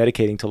are you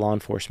dedicating to law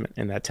enforcement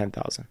in that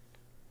 10,000?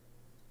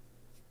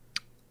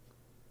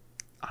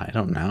 I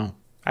don't know.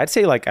 I'd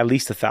say like at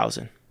least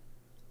 1,000.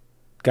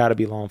 Got to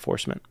be law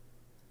enforcement.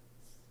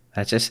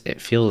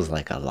 It feels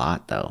like a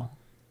lot though.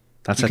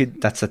 That's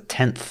a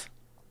tenth.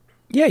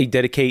 Yeah, you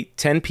dedicate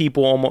 10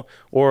 people almost,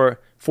 or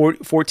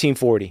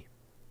 1440.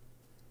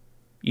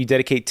 You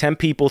dedicate 10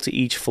 people to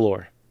each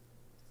floor.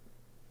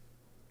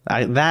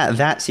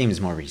 That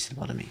seems more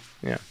reasonable to me.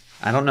 Yeah.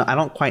 I don't know. I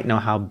don't quite know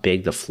how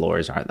big the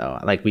floors are though.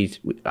 Like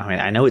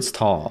I know it's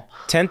tall.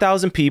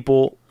 10,000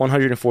 people,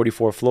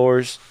 144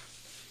 floors.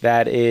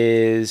 That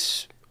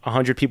is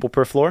 100 people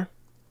per floor.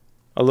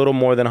 A little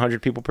more than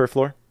 100 people per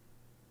floor.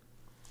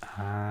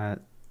 That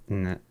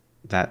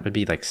would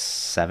be like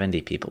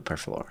 70 people per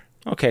floor.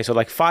 Okay, so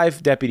like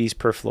 5 deputies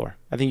per floor.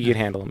 I think you could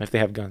handle them if they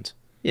have guns.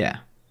 Yeah.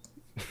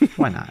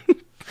 Why not?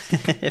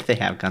 If they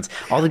have guns.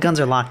 All the guns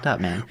are locked up,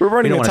 man. We're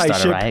running a tight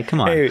ship. Riot.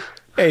 Come on.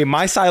 Hey,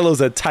 my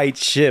silo's a tight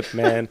ship,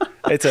 man.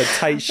 It's a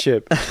tight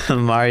ship.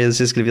 Mario's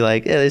just going to be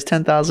like, yeah, there's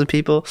 10,000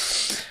 people.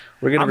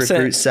 We're going to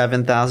recruit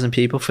 7,000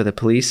 people for the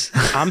police.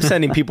 I'm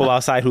sending people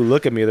outside who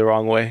look at me the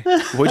wrong way.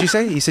 What'd you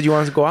say? You said you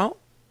wanted to go out?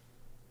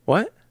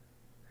 What?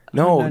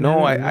 No.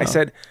 I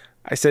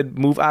said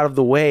move out of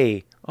the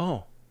way.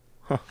 Oh.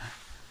 Huh.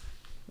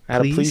 I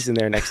had a please in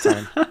there next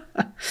time.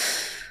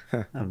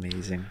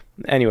 Amazing.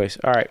 Anyways,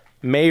 all right.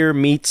 Mayor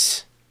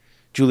meets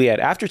Juliet.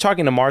 After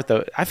talking to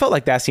Martha, I felt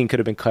like that scene could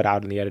have been cut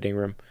out in the editing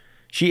room.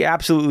 She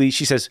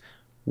says,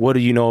 "What do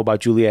you know about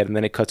Juliet?" And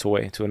then it cuts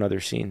away to another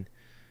scene.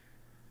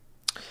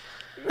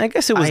 I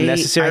guess it was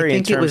necessary. I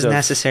think it was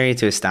necessary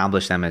to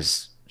establish them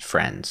as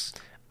friends.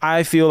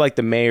 I feel like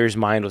the mayor's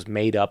mind was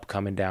made up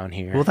coming down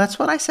here. Well, that's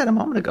what I said a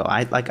moment ago.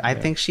 I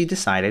think she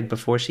decided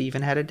before she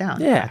even headed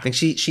down. Yeah. I think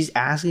she's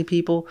asking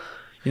people.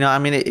 You know, I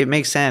mean, it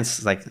makes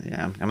sense. Like,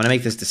 I'm going to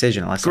make this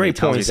decision unless somebody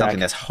tells me something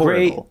that's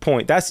horrible. Great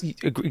point. That's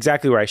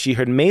exactly right. She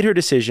had made her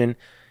decision,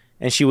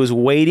 and she was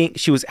waiting.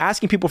 She was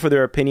asking people for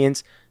their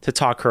opinions to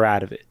talk her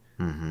out of it,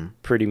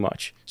 pretty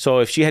much. So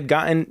if she had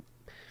gotten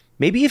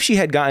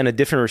a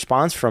different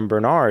response from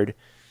Bernard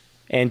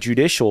and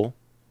Judicial,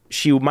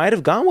 she might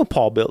have gone with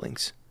Paul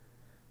Billings.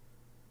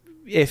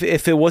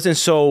 if it wasn't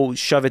so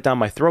shove it down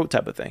my throat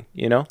type of thing,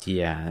 you know?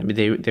 Yeah, I mean,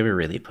 they were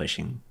really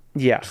pushing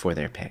for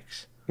their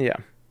picks. Yeah.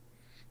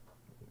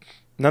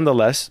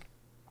 Nonetheless,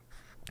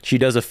 she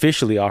does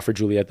officially offer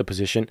Juliet the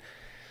position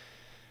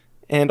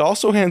and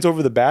also hands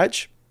over the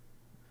badge.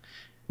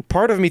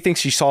 Part of me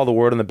thinks she saw the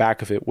word on the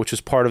back of it, which was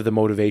part of the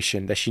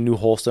motivation, that she knew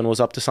Holston was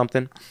up to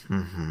something,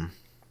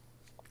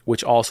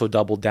 which also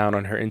doubled down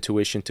on her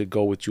intuition to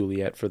go with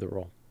Juliet for the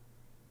role.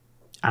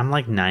 I'm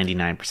like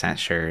 99%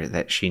 sure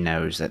that she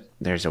knows that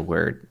there's a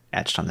word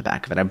etched on the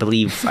back of it. I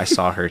believe I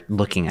saw her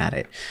looking at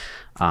it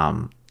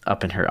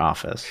up in her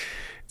office.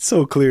 It's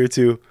so clear,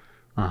 too.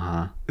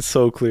 It's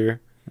so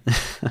clear.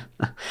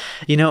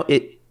 You know,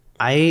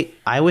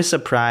 I was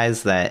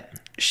surprised that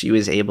she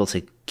was able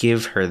to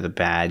give her the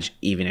badge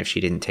even if she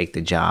didn't take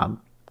the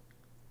job.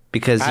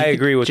 Because I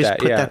agree with just that.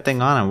 put Yeah. that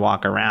thing on and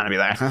walk around and be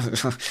like,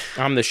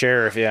 I'm the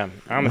sheriff. Yeah,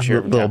 I'm the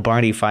sheriff. little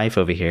Barney Fife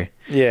over here.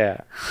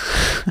 Yeah.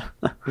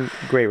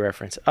 Great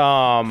reference.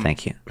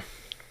 Thank you.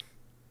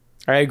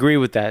 I agree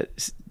with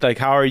that. Like,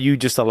 how are you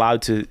just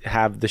allowed to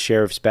have the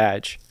sheriff's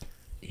badge?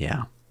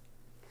 Yeah.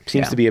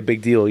 Seems to be a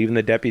big deal. Even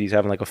the deputy's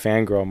having like a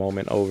fangirl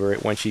moment over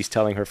it when she's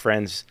telling her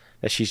friends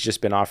that she's just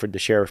been offered the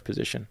sheriff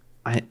position.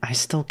 I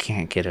still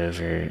can't get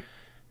over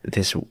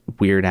this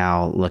Weird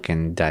Al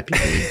looking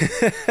deputy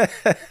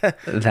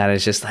that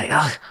is just like,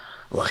 oh,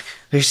 look,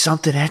 there's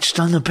something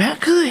etched on the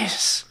back of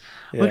this.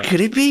 Yeah. What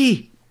could it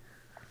be?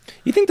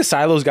 You think the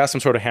silo's got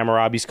some sort of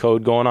Hammurabi's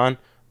code going on?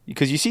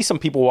 Because you see some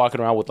people walking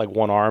around with like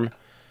one arm,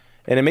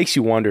 and it makes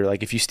you wonder,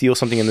 like, if you steal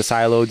something in the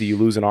silo, do you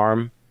lose an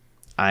arm?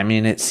 I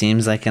mean, it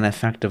seems like an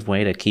effective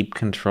way to keep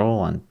control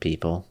on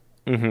people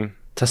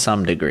to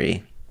some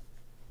degree.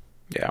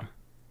 Yeah.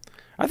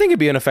 I think it'd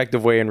be an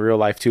effective way in real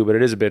life too, but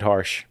it is a bit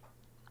harsh.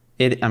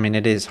 I mean,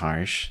 it is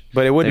harsh.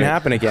 But it wouldn't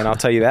happen again, I'll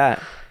tell you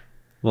that.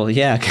 Well,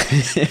 yeah,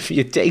 'cause if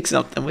you take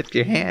something with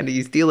your hand and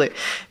you steal it,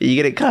 you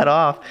get it cut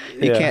off.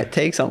 You can't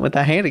take something with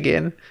that hand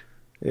again.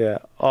 Yeah.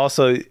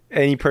 Also,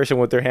 any person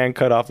with their hand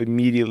cut off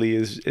immediately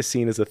is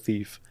seen as a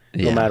thief,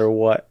 no matter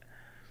what.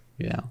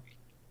 Yeah.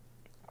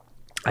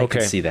 I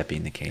could see that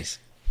being the case.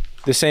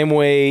 The same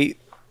way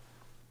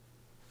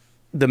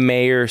the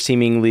mayor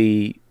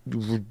seemingly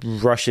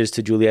rushes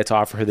to Juliet to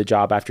offer her the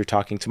job after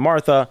talking to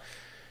Martha.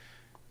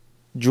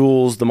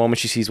 Jules, the moment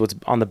she sees what's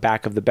on the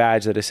back of the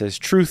badge that it says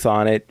truth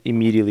on it,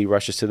 immediately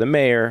rushes to the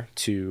mayor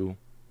to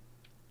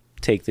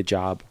take the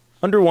job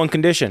under one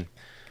condition,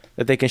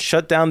 that they can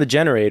shut down the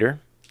generator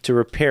to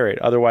repair it.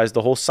 Otherwise,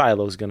 the whole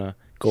silo is going to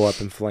go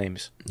up in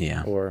flames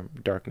or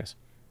darkness.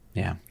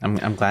 Yeah,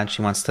 I'm glad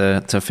she wants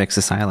to fix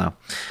the silo.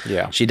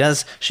 Yeah. She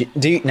does.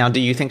 Do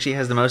you think she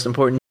has the most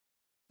important?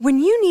 When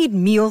you need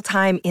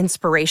mealtime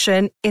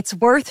inspiration, it's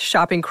worth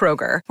shopping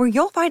Kroger, where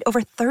you'll find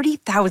over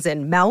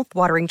 30,000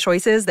 mouth-watering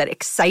choices that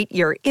excite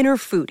your inner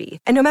foodie.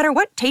 And no matter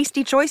what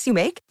tasty choice you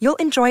make, you'll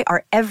enjoy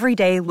our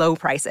everyday low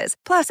prices,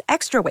 plus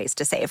extra ways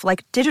to save,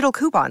 like digital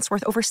coupons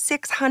worth over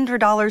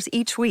 $600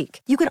 each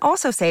week. You can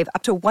also save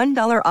up to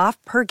 $1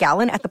 off per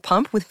gallon at the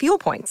pump with fuel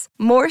points.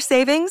 More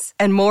savings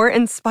and more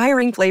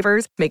inspiring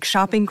flavors make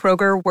shopping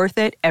Kroger worth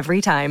it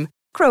every time.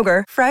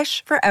 Kroger,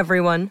 fresh for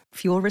everyone.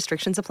 Fuel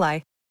restrictions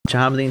apply.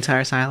 Job of the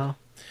entire silo?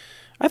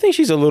 I think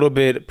she's a little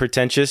bit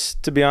pretentious,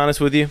 to be honest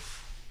with you.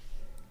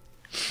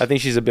 I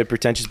think she's a bit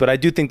pretentious, but I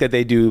do think that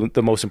they do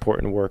the most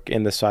important work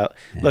in the silo.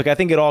 Yeah. Look, I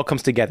think it all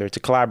comes together. It's a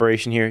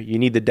collaboration here. You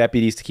need the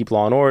deputies to keep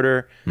law and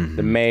order,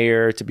 the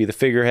mayor to be the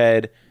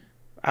figurehead.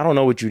 I don't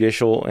know what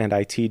judicial and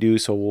IT do,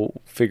 so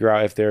we'll figure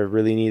out if they're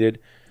really needed.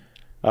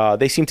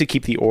 They seem to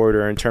keep the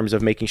order in terms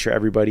of making sure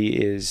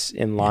everybody is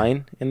in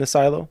line in the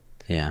silo.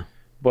 Yeah.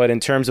 But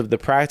in terms of the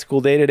practical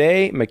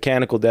day-to-day,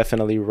 mechanical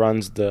definitely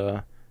runs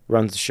the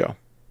show,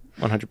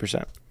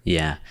 100%.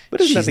 Yeah,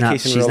 but isn't that the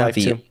case in real life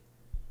too?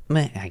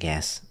 I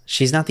guess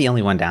she's not the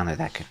only one down there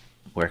that could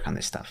work on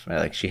this stuff. Right?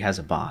 Like, she has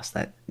a boss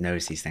that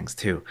knows these things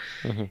too.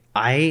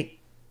 I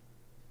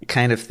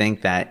kind of think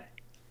that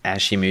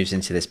as she moves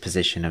into this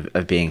position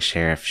of being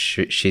sheriff,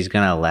 she's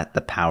gonna let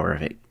the power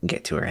of it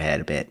get to her head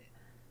a bit.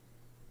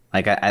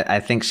 Like, I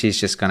think she's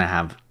just gonna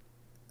have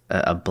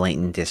a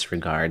blatant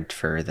disregard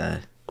for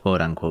the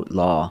quote-unquote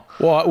law.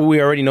 Well,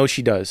 we already know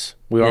she does.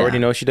 We already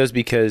know she does,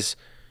 because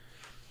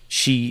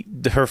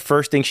her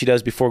first thing she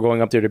does before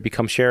going up there to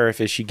become sheriff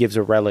is she gives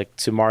a relic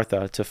to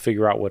Martha to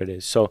figure out what it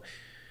is. So,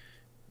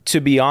 to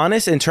be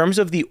honest, in terms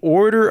of the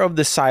order of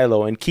the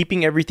silo and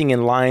keeping everything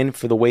in line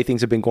for the way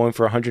things have been going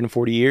for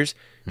 140 years,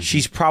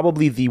 she's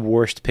probably the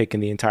worst pick in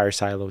the entire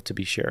silo to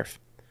be sheriff,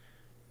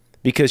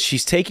 because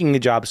she's taking the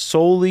job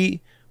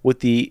solely with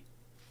the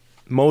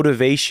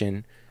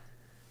motivation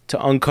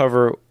to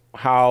uncover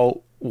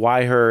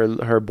why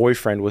her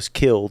boyfriend was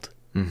killed,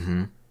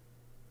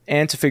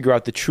 and to figure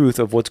out the truth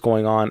of what's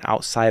going on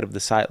outside of the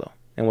silo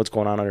and what's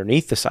going on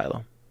underneath the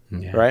silo,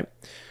 right?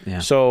 Yeah.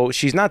 So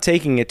she's not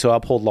taking it to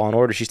uphold law and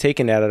order. She's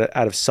taking it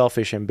out of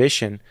selfish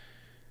ambition,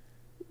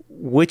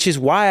 which is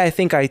why I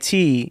think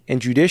IT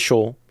and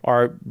judicial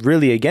are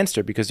really against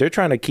her, because they're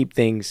trying to keep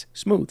things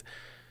smooth,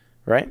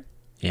 right?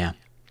 Yeah.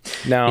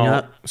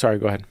 Now, sorry,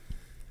 go ahead.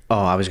 Oh,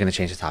 I was going to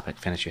change the topic.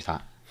 Finish your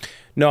thought.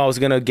 No, I was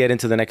gonna get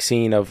into the next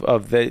scene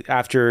of the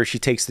after she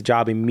takes the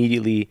job.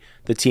 Immediately,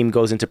 the team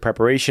goes into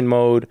preparation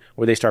mode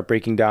where they start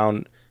breaking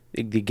down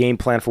the game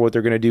plan for what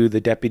they're gonna do.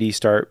 The deputies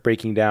start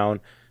breaking down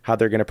how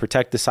they're gonna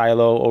protect the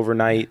silo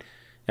overnight,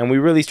 and we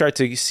really start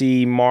to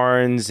see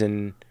Marnes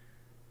and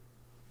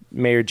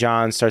Mayor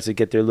John starts to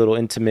get their little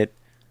intimate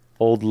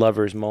old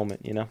lovers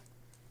moment. You know?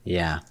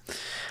 Yeah.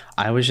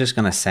 I was just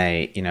gonna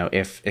say, you know,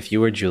 if you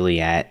were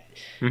Juliet,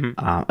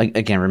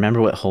 again, remember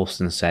what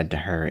Holston said to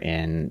her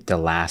in the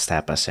last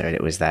episode.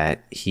 It was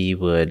that he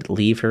would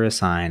leave her a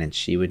sign and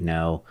she would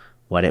know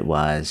what it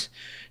was.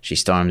 She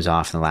storms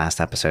off in the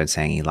last episode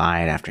saying he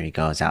lied after he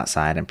goes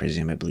outside and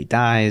presumably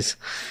dies.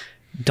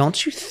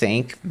 Don't you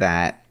think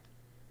that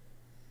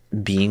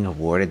being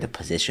awarded the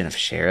position of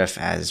sheriff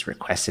as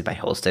requested by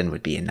Holston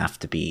would be enough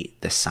to be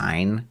the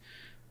sign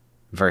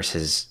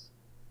versus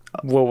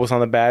what was on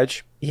the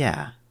badge?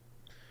 Yeah.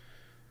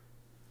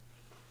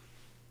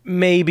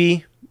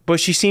 Maybe, but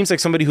she seems like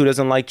somebody who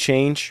doesn't like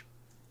change,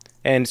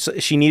 and so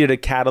she needed a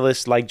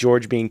catalyst like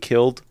George being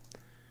killed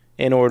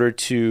in order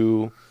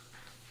to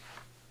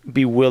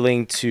be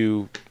willing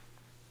to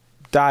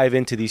dive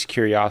into these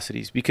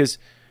curiosities, because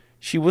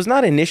she was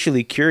not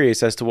initially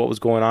curious as to what was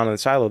going on in the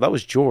silo. That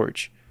was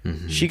George.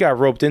 She got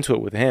roped into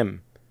it with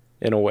him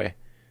in a way.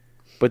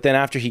 But then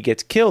after he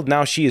gets killed,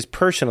 now she is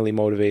personally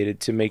motivated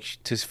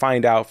to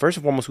find out, first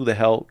and foremost, who the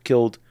hell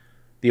killed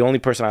the only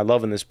person I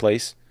love in this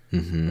place.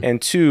 And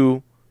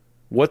two,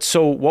 what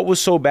was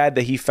so bad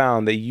that he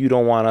found that you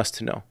don't want us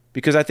to know?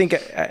 Because I think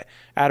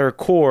at her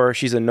core,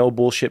 she's a no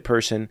bullshit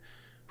person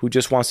who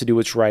just wants to do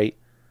what's right,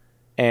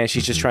 and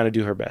she's just trying to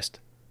do her best.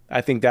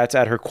 I think that's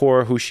at her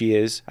core who she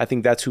is. I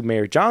think that's who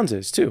Mayor Johns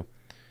is too.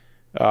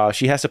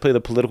 She has to play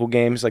the political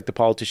games like the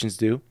politicians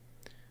do,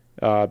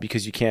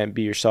 because you can't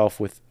be yourself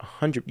with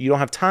 100. You don't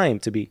have time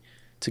to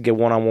get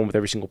one-on-one with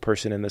every single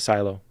person in the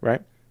silo,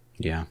 right?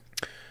 Yeah.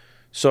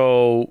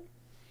 So,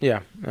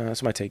 yeah,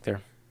 that's my take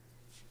there.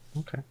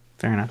 Okay,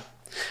 fair enough.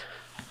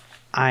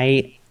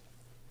 I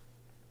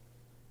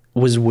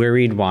was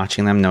worried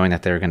watching them, knowing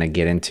that they were going to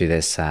get into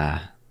this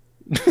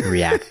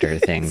reactor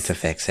thing to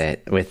fix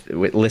it. With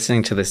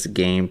listening to this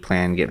game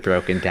plan get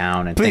broken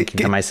down and thinking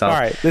to myself, all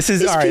right, this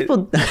is all right.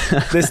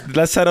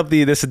 Let's set up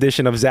this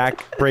edition of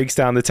Zach breaks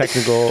down the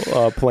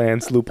technical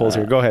plans loopholes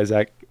here. Go ahead,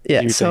 Zach.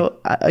 Yeah. So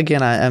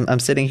again, I'm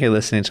sitting here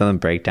listening to them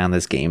break down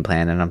this game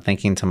plan, and I'm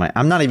thinking to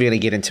I'm not even going to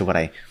get into what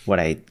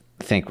I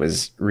think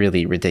was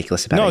really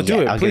ridiculous about it. No,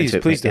 do it. I'll Please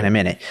get into it in a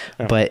minute.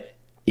 Oh. But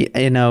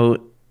you know,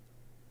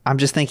 I'm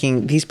just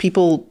thinking these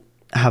people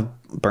have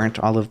burnt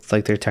all of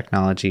like their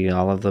technology,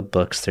 all of the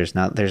books.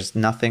 There's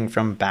nothing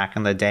from back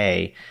in the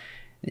day.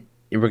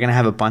 We're gonna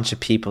have a bunch of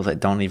people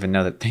that don't even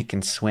know that they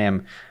can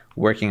swim,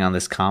 working on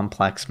this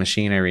complex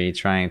machinery,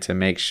 trying to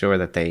make sure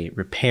that they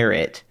repair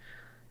it.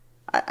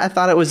 I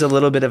thought it was a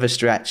little bit of a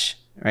stretch,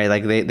 right?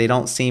 Like they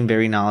don't seem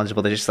very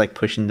knowledgeable. They're just like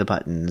pushing the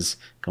buttons,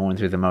 going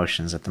through the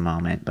motions at the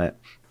moment. But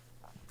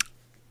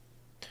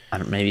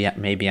maybe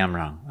I'm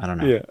wrong. I don't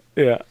know.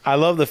 Yeah. I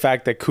love the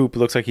fact that Coop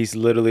looks like he's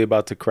literally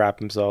about to crap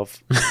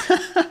himself.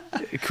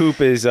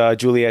 Coop is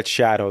Juliet's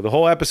shadow. The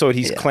whole episode,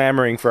 he's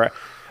clamoring for,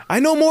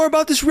 I know more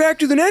about this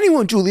reactor than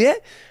anyone,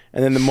 Juliet.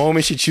 And then the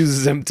moment she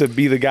chooses him to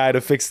be the guy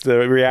to fix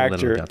the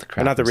reactor,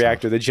 not the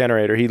reactor, the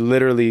generator,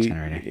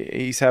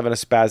 he's having a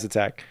spaz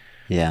attack.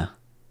 Yeah.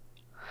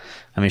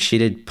 I mean, she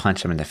did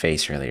punch him in the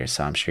face earlier,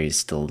 so I'm sure he's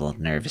still a little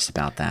nervous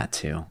about that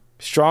too.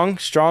 Strong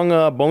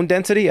bone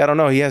density. I don't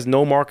know. He has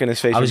no mark in his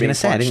face. I was going to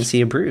say, I didn't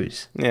see a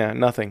bruise. Yeah,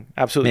 nothing.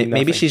 Absolutely nothing.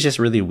 Maybe she's just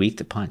really weak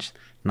to punch.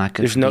 Not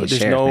good. There's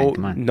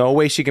no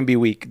way she can be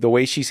weak. The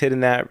way she's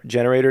hitting that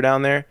generator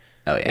down there.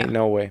 Oh yeah. Ain't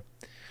no way.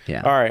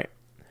 Yeah. All right.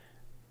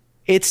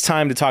 It's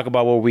time to talk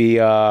about what we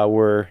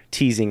were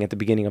teasing at the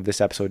beginning of this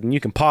episode, and you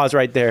can pause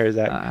right there. Is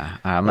that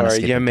I'm gonna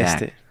skip you it missed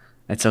back. it?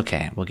 It's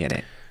okay. We'll get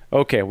it.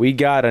 Okay, we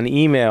got an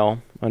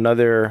email.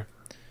 Another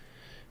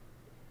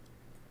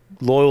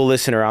loyal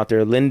listener out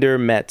there, Linder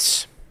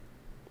Metz,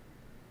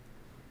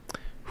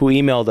 who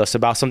emailed us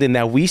about something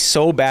that we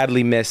so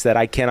badly missed that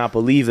I cannot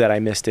believe that I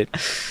missed it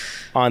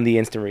on the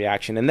instant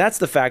reaction. And that's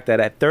the fact that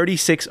at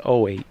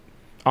 36:08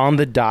 on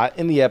the dot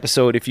in the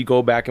episode, if you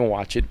go back and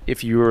watch it,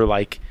 if you were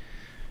like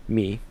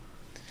me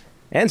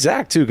and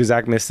Zach too, because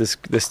Zach missed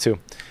this too.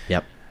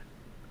 Yep.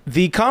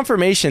 The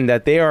confirmation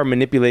that they are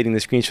manipulating the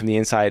screens from the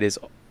inside is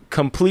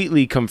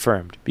completely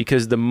confirmed,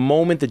 because the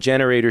moment the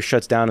generator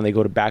shuts down and they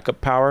go to backup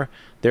power,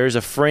 there's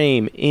a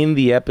frame in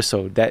the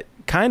episode that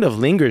kind of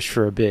lingers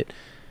for a bit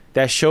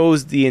that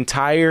shows the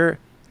entire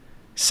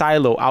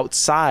silo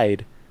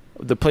outside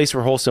the place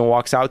where Holston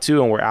walks out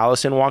to and where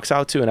Allison walks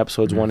out to in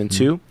episodes 1 and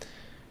 2.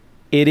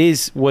 It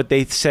is what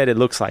they said it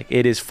looks like.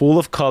 It is full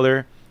of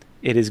color.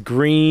 It is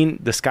green.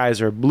 The skies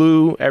are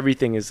blue.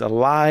 Everything is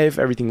alive.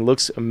 Everything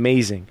looks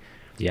amazing.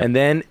 Yep. And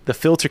then the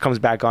filter comes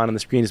back on and the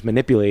screen is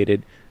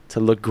manipulated to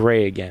look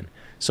gray again.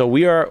 So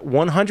we are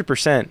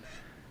 100%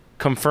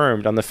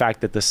 confirmed on the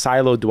fact that the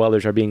silo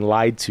dwellers are being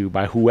lied to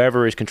by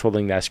whoever is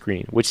controlling that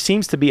screen, which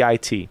seems to be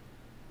IT.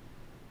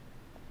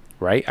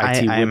 Right?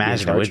 IT I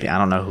imagine it would be. I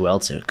don't know who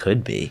else it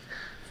could be.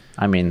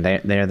 I mean,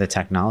 they're the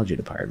technology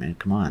department.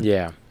 Come on.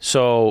 Yeah.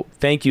 So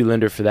thank you,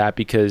 Linder, for that,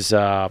 because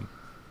that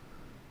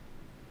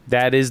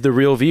is the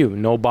real view.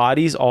 No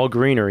bodies, all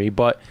greenery.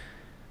 But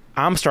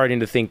I'm starting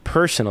to think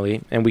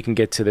personally, and we can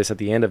get to this at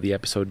the end of the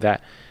episode,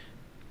 that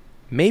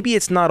maybe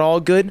it's not all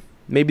good.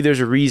 Maybe there's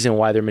a reason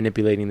why they're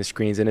manipulating the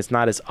screens, and it's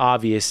not as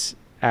obvious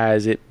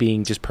as it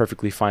being just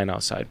perfectly fine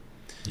outside.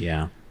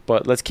 Yeah.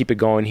 But let's keep it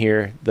going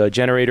here. The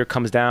generator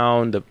comes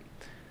down.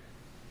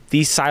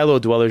 These silo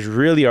dwellers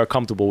really are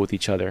comfortable with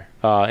each other,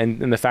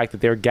 and the fact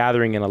that they're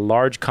gathering in a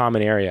large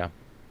common area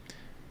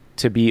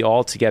to be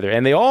all together.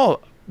 And they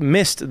all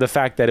missed the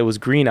fact that it was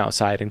green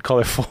outside and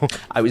colorful.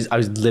 I was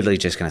literally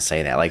just gonna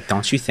say that. Like,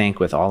 don't you think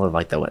with all of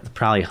like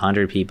probably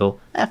 100 people,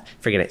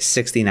 forget it,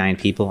 69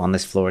 people on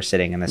this floor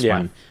sitting in this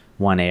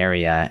one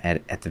area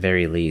at the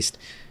very least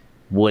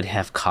would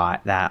have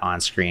caught that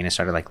on screen and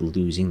started like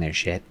losing their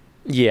shit.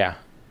 Yeah.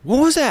 What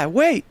was that?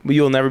 Wait. But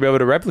you'll never be able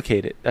to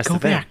replicate it. That's the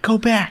thing. Go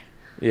back.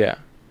 Yeah.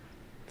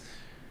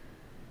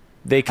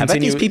 They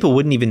continue. I bet these people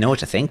wouldn't even know what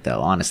to think,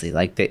 though, honestly.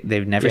 Like,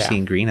 they've never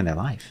seen green in their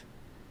life.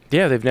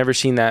 Yeah, they've never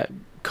seen that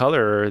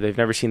color, or they've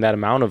never seen that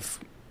amount of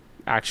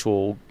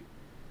actual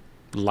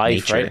life,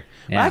 Nature. right?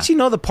 Yeah. Well, actually,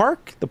 no, the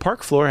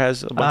park floor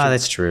has a bunch of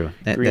that's true.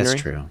 That's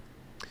true.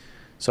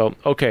 So,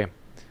 okay.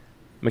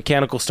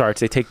 Mechanical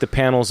starts. They take the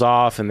panels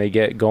off, and they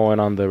get going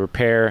on the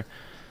repair.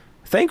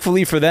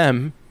 Thankfully for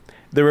them,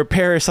 the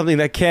repair is something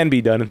that can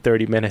be done in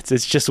 30 minutes.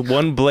 It's just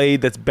one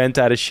blade that's bent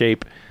out of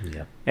shape,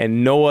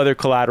 and no other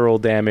collateral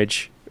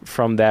damage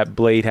from that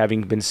blade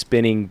having been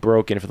spinning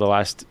broken for the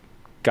last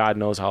God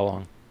knows how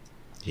long.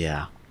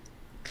 Yeah.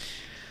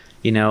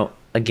 You know,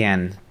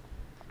 again,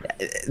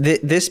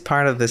 this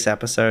part of this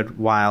episode,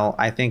 while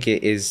I think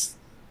it is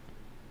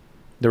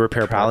the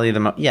repair probably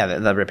part.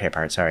 the repair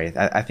part, sorry.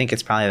 I think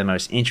it's probably the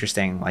most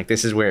interesting. Like,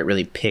 this is where it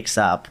really picks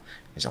up.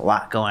 There's a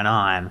lot going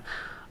on.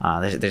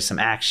 There's some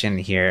action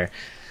here.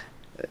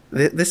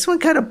 This one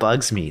kind of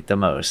bugs me the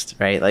most,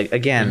 right? Like,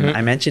 again,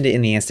 I mentioned it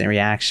in the instant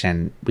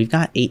reaction. We've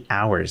got 8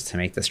 hours to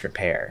make this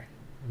repair.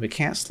 We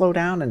can't slow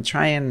down and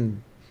try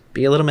and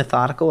be a little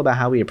methodical about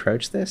how we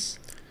approach this.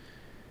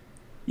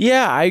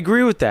 Yeah, I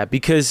agree with that,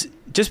 because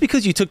just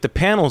because you took the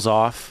panels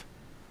off,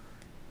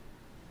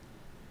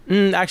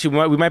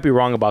 actually, we might be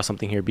wrong about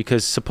something here,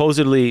 because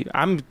supposedly,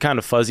 I'm kind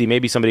of fuzzy.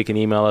 Maybe somebody can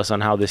email us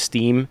on how the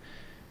steam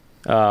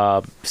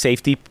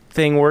safety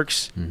thing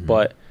works,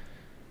 but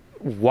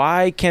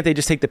why can't they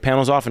just take the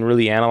panels off and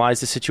really analyze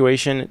the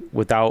situation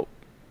without?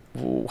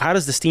 How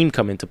does the steam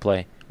come into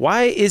play?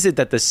 Why is it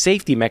that the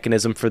safety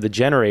mechanism for the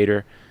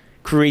generator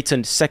creates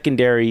a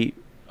secondary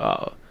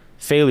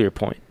failure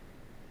point?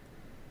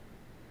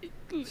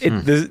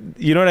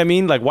 You know what I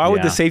mean? Like, why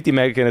would the safety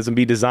mechanism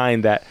be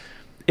designed that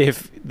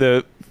if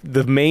the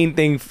main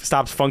thing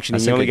stops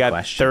functioning, you only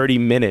got 30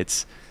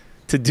 minutes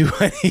to do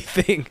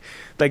anything?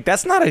 Like,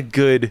 that's not a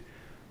good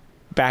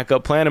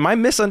backup plan. Am I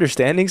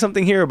misunderstanding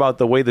something here about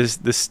the way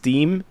the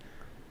steam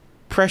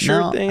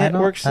pressure thing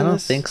works? I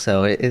don't think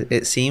so.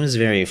 It seems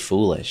very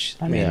foolish.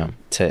 I mean,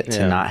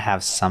 to not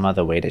have some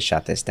other way to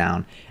shut this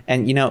down.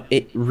 And you know,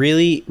 it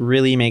really,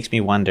 really makes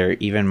me wonder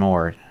even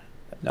more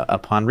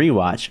upon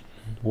rewatch,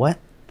 what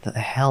the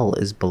hell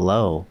is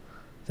below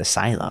the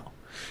silo?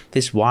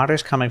 This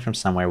water's coming from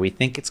somewhere. We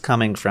think it's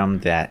coming from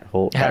that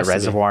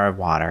reservoir of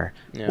water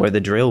where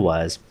the drill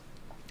was.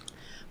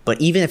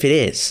 But even if it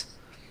is,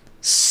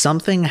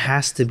 something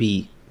has to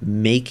be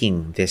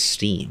making this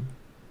steam,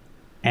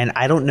 and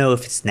I don't know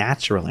if it's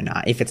natural or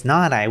not. If it's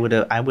not, I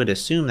would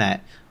assume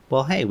that,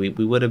 well, hey, we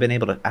would have been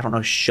able to, I don't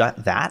know,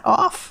 shut that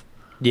off.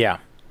 Yeah,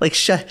 like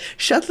shut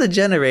the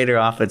generator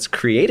off. It's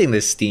creating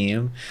this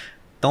steam.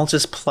 Don't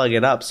just plug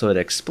it up so it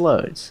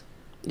explodes.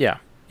 Yeah,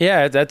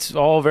 that's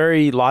all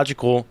very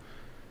logical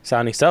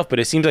sounding stuff. But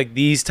it seems like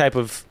these type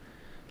of,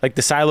 like,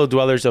 the silo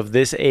dwellers of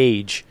this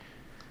age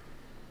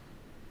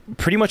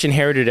pretty much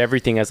inherited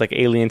everything as like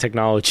alien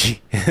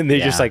technology, and they're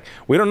just like,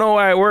 we don't know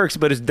why it works,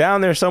 but it's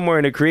down there somewhere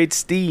and it creates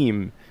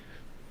steam.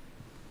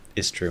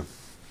 It's true.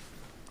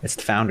 It's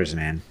the founders,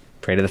 man.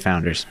 Pray to the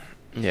founders.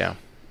 Yeah.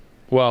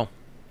 Well,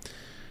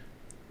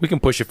 we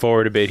can push it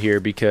forward a bit here,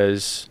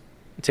 because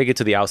take it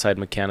to the outside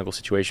mechanical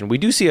situation. We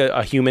do see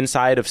a human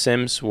side of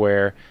Sims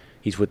where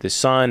he's with his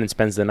son and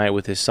spends the night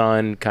with his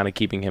son, kind of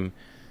keeping him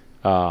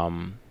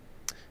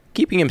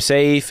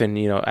safe and,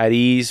 you know, at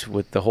ease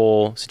with the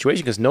whole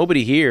situation, because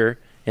nobody here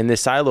in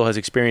this silo has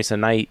experienced a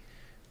night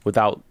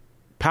without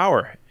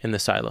power in the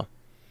silo.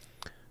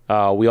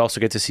 We also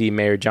get to see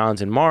Mayor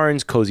Johns and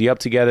Marnes cozy up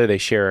together. They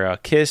share a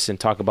kiss and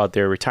talk about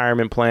their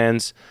retirement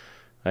plans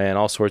and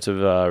all sorts of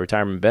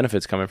retirement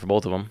benefits coming for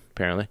both of them,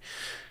 apparently.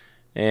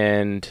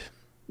 And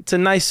it's a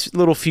nice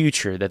little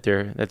future that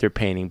they're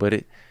painting, but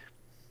it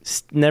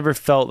never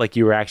felt like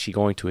you were actually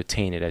going to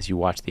attain it as you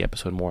watch the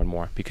episode more and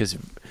more, because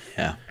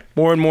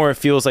more and more it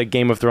feels like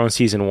Game of Thrones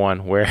season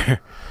 1, where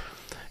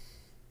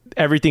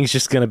everything's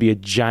just going to be a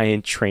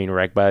giant train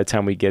wreck by the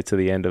time we get to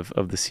the end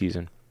of the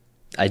season.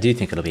 I do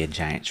think it'll be a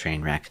giant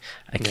train wreck.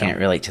 I can't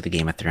relate to the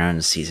Game of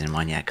Thrones season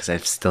 1 yet because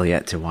I've still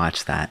yet to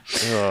watch that.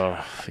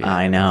 Oh, yeah.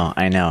 I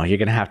know. You're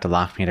going to have to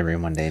lock me in a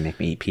room one day and make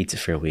me eat pizza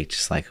for a week,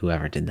 just like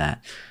whoever did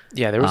that.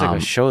 Yeah, there was like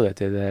a show that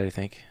did that, I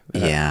think.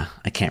 Yeah,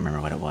 I can't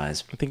remember what it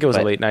was. I think it was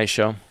a late night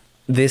show.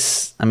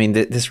 This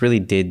really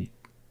did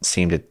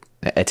seem to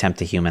attempt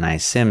to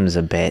humanize Sims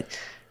a bit.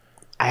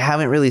 I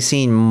haven't really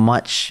seen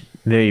much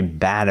very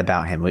bad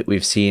about him.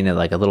 We've seen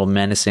like a little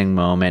menacing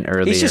moment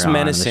earlier. He's just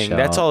menacing.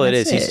 That's all it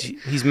is. That's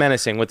He's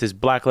menacing with his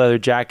black leather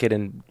jacket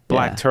and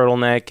black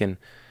turtleneck, and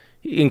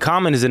in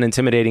common is an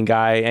intimidating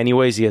guy.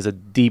 Anyways, he has a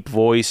deep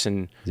voice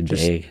and He's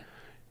just, big.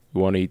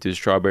 You want to eat this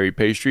strawberry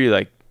pastry?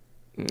 Like,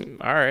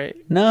 all right.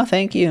 No,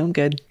 thank you. I'm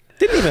good.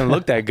 Didn't even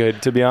look that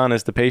good, to be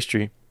honest. The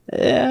pastry.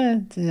 Yeah,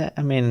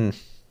 I mean,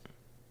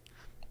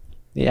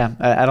 yeah.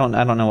 I don't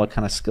know what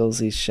kind of skills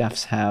these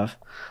chefs have.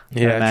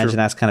 Yeah, I imagine true.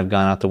 that's kind of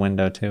gone out the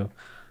window too.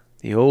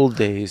 The old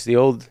days,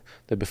 the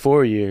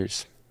before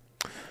years,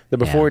 the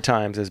before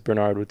times, as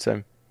Bernard would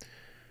say.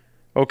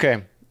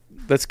 Okay,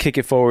 let's kick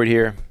it forward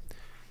here.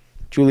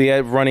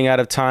 Juliet running out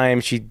of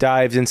time. She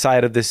dives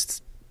inside of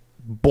this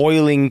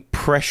boiling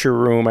pressure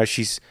room as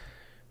she's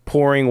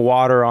pouring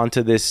water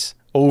onto this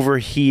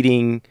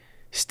overheating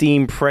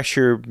steam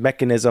pressure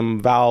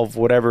mechanism, valve,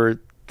 whatever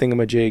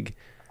thingamajig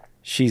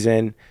she's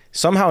in.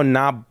 Somehow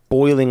not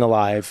boiling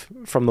alive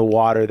from the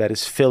water that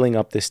is filling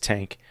up this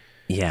tank.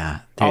 Yeah.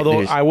 Although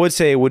I would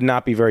say it would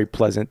not be very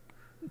pleasant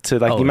to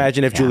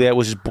imagine if Juliet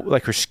was just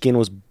like her skin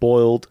was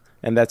boiled,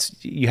 and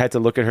you had to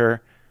look at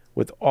her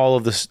with all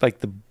of this like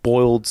the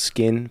boiled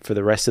skin for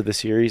the rest of the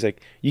series.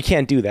 Like you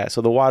can't do that.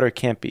 So the water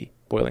can't be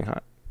boiling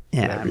hot.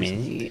 Yeah, I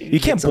mean, you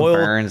can't boil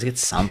burns, get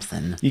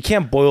something. You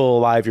can't boil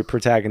alive your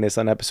protagonist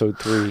on episode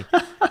 3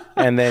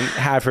 and then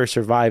have her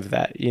survive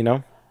that, you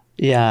know?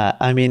 Yeah,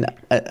 I mean,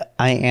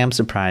 I am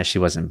surprised she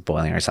wasn't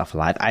boiling herself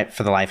alive. I,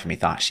 for the life of me,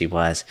 thought she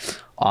was.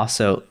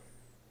 Also,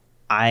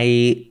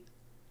 I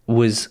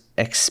was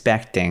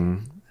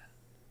expecting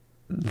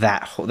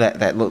that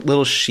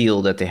little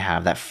shield that they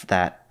have.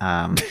 That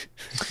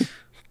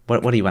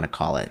what do you want to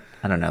call it?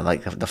 I don't know,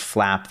 like the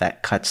flap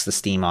that cuts the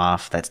steam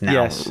off. That's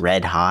now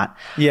red hot.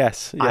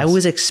 Yes. I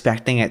was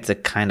expecting it to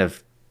kind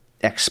of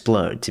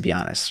explode. To be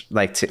honest,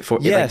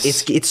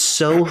 it's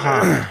so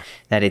hot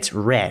that it's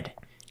red.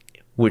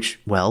 Which,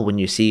 well, when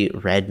you see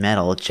red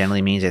metal, it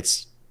generally means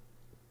it's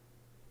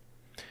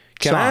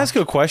Can I ask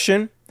a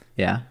question?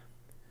 Yeah.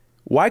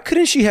 Why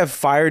couldn't she have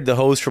fired the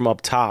hose from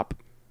up top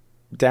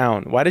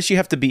down? Why does she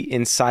have to be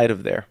inside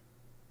of there?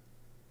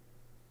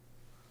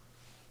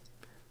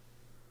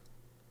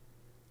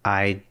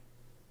 I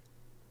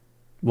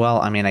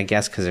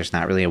guess because there's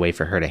not really a way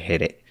for her to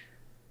hit it.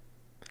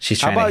 She's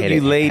trying How to about hit you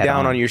it lay head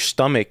down on your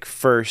stomach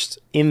first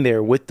in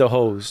there with the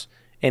hose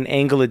and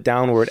angle it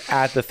downward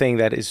at the thing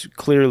that is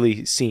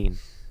clearly seen?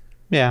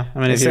 Yeah, I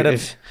mean, Instead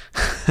of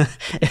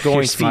if going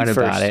you're smart feet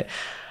about first. it,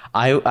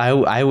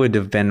 I would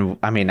have been.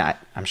 I mean,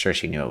 I'm sure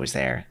she knew it was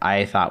there.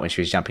 I thought when she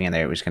was jumping in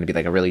there, it was going to be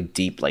like a really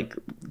deep, like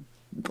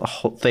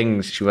whole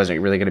thing she wasn't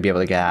really going to be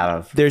able to get out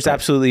of. There's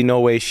absolutely no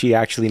way she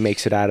actually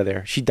makes it out of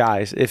there. She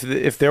dies.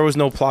 If there was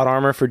no plot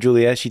armor for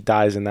Juliet, she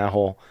dies in that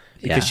hole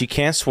because she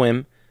can't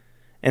swim,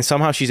 and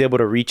somehow she's able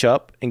to reach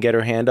up and get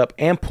her hand up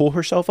and pull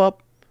herself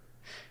up.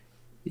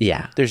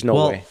 Yeah, There's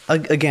no way.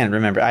 Again,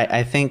 remember,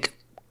 I think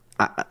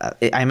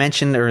I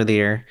mentioned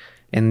earlier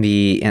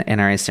in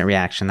our instant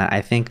reaction that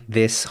I think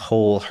this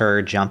hole,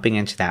 her jumping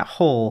into that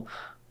hole,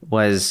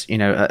 was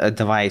a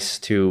device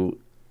to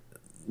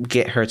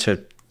get her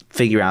to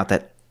figure out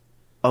that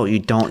you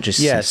don't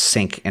just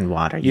sink in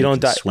water. You don't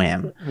can die.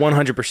 swim.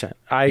 100%.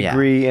 I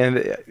agree,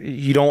 and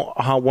you don't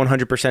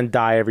 100%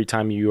 die every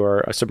time you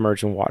are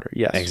submerged in water.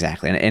 Yes,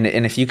 Exactly.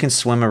 And if you can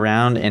swim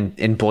around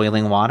in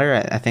boiling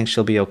water, I think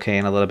she'll be okay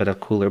in a little bit of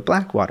cooler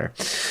black water.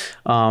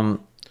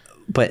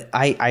 But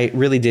I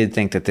really did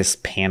think that this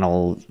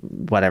panel,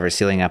 whatever,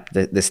 sealing up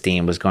the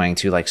steam, was going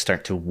to like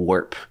start to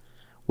warp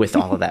with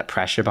all of that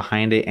pressure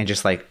behind it and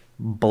just like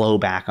blow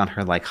back on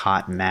her like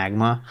hot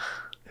magma.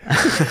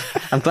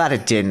 I'm glad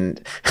it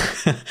didn't.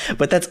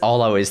 But that's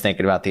all I was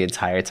thinking about the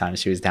entire time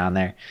she was down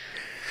there.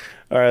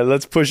 All right,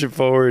 let's push it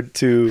forward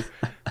to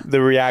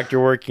the reactor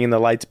working and the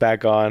lights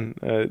back on.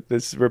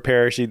 This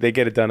repair, they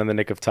get it done in the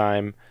nick of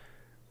time.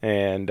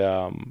 And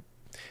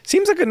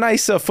seems like a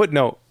nice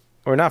footnote,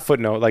 or not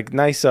footnote, like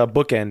nice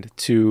bookend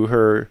to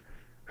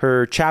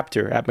her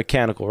chapter at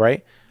Mechanical,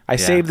 right? I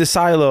saved the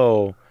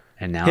silo.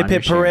 And now hip I'm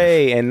hip your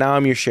hooray, sheriff. and now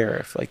I'm your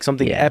sheriff. Like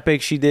something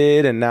epic she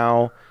did, and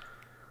now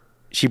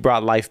she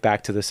brought life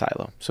back to the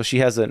silo. So she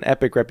has an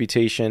epic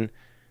reputation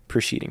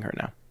preceding her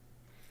now.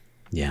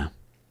 Yeah.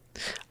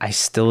 I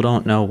still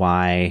don't know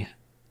why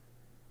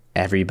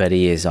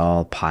everybody is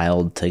all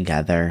piled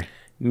together.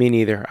 Me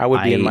neither. I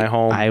would be in my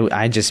home.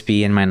 I'd just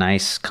be in my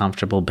nice,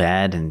 comfortable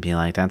bed and be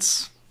like,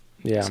 it's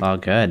all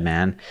good,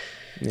 man.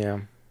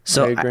 Yeah.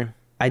 So I agree.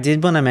 I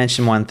did want to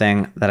mention one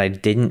thing that I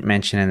didn't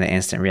mention in the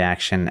instant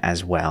reaction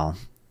as well.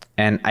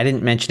 And I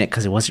didn't mention it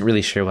because I wasn't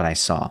really sure what I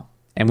saw.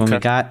 And when we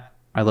got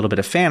our little bit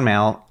of fan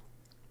mail,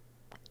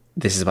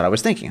 this is what I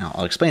was thinking.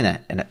 I'll explain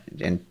that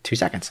in 2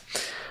 seconds.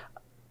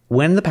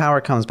 When the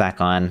power comes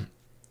back on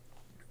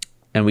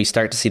and we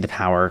start to see the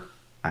power,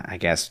 I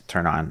guess,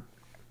 turn on,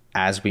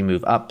 as we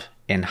move up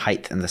in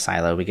height in the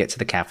silo, we get to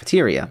the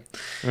cafeteria.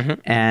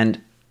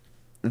 And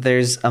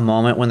there's a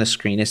moment when the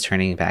screen is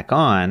turning back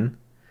on,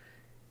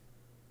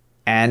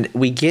 and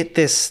we get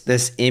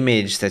this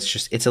image that's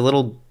just, it's a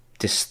little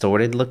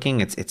distorted looking.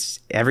 It's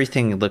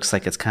everything looks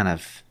like it's kind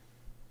of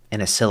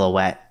in a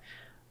silhouette,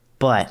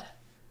 but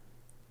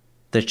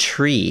the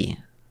tree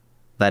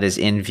that is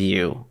in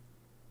view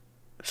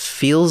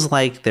feels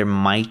like there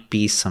might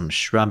be some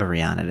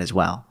shrubbery on it as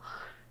well.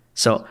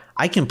 So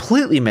I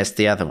completely missed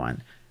the other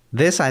one.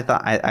 This I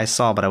thought I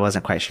saw, but I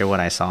wasn't quite sure what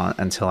I saw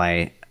until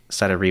I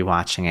started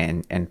rewatching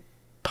it and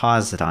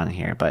paused it on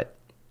here. But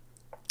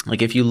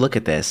like, if you look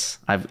at this,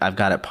 I've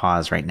got it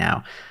paused right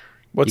now.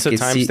 What's the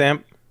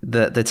timestamp?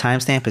 The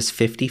timestamp is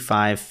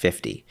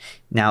 55:50.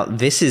 Now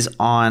this is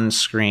on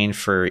screen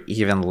for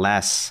even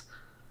less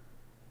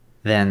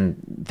than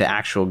the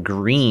actual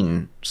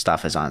green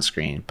stuff is on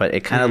screen, but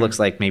it kind of looks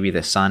like maybe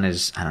the sun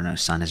is, I don't know,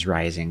 sun is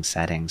rising,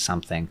 setting,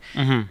 something.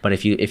 But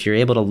if you're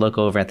able to look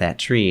over at that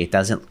tree, it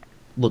doesn't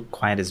look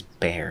quite as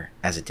bare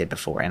as it did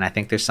before. And I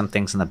think there's some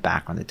things in the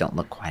background that don't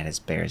look quite as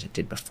bare as it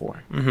did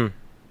before.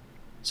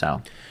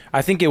 So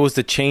I think it was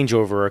the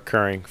changeover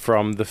occurring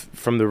from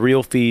the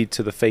real feed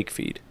to the fake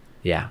feed.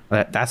 yeah,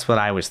 that's what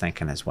I was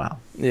thinking as well.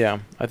 Yeah,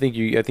 I think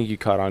you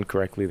caught on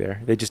correctly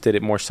there. They just did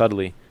it more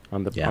subtly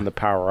on the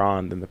power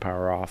on than the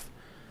power off.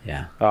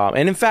 Yeah.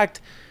 And in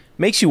fact,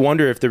 makes you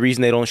wonder if the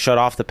reason they don't shut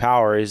off the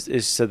power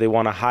is so they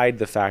want to hide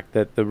the fact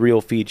that the real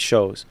feed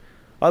shows.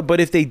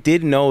 But if they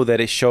did know that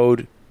it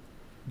showed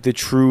the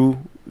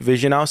true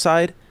vision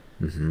outside,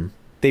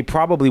 they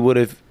probably would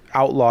have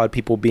outlawed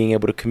people being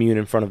able to commune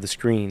in front of the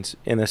screens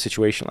in a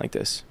situation like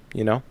this,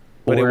 you know?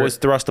 But it was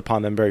thrust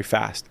upon them very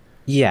fast.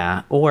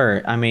 Yeah,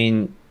 or I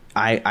mean,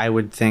 I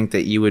would think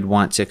that you would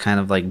want to kind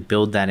of like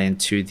build that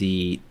into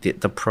the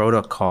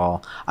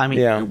protocol. I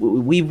mean,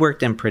 we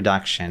worked in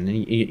production,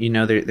 and you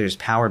know, there's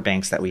power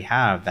banks that we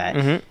have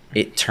that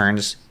it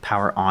turns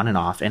power on and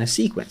off in a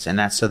sequence, and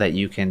that's so that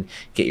you can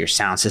get your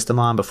sound system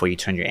on before you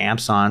turn your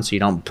amps on, so you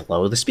don't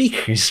blow the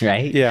speakers,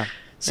 right? Yeah.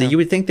 So you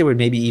would think there would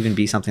maybe even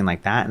be something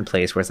like that in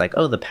place, where it's like,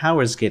 oh, the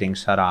power's getting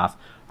shut off.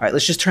 All right,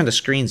 let's just turn the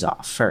screens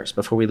off first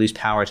before we lose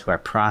power to our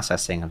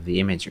processing of the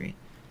imagery.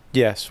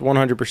 Yes,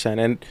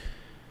 100%. And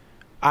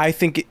I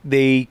think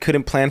they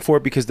couldn't plan for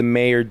it because the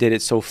mayor did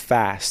it so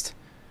fast,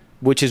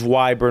 which is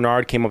why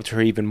Bernard came up to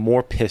her even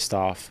more pissed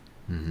off,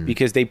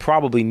 because they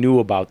probably knew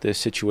about this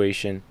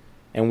situation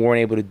and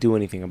weren't able to do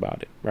anything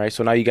about it, right?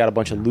 So now you got a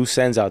bunch of loose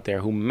ends out there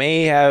who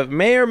may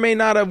or may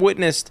not have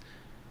witnessed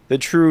the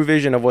true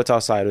vision of what's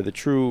outside, or the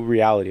true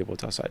reality of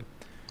what's outside.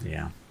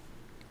 Yeah.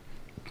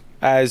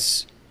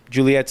 As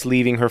Juliet's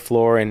leaving her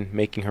floor and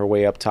making her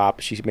way up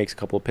top, she makes a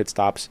couple of pit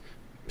stops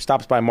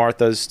by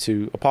Martha's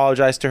to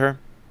apologize to her.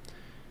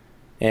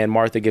 And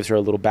Martha gives her a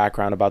little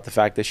background about the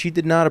fact that she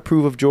did not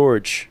approve of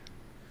George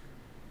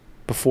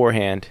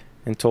beforehand,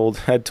 and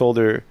had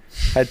told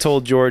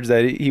George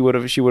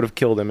that she would have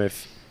killed him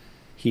if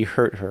he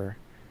hurt her.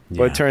 Yeah.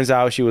 But it turns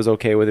out she was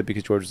okay with it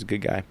because George was a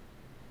good guy.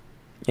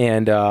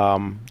 And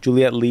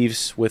Juliet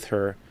leaves with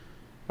her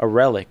a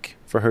relic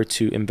for her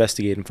to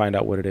investigate and find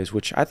out what it is,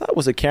 which I thought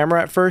was a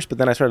camera at first, but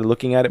then I started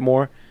looking at it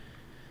more,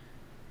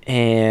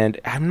 and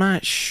I'm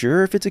not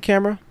sure if it's a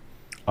camera.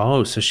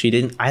 Oh, so she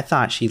didn't. I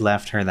thought she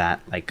left her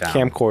that like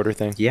camcorder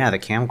thing. Yeah, the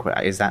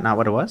camcorder. Is that not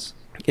what it was?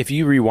 If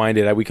you rewind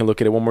it, we can look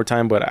at it one more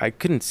time, but I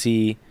couldn't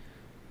see.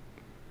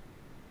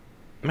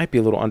 It might be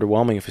a little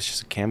underwhelming if it's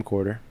just a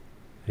camcorder.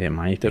 It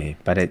might be,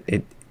 but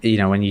it you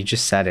know, when you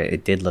just said it,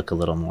 it did look a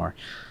little more,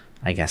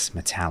 I guess,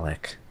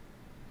 metallic.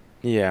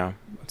 Yeah,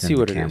 let's see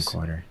what it is.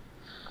 Camcorder.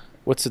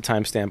 What's the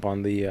timestamp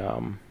on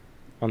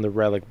the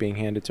relic being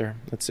handed to her?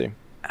 Let's see.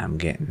 I'm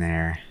getting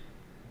there.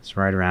 It's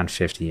right around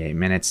 58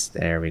 minutes.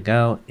 There we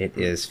go. It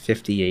is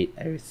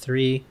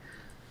 58:03.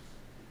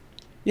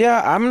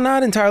 Yeah, I'm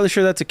not entirely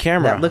sure that's a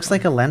camera. That looks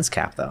like a lens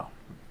cap, though.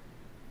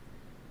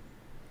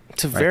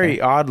 It's a very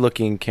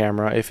odd-looking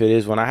camera, if it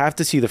is one. I have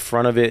to see the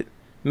front of it.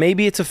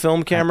 Maybe it's a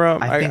film camera.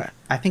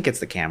 I think it's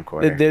the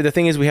camcorder. The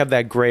thing is, we have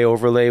that gray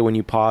overlay when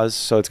you pause,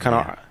 so it's kind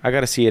of... I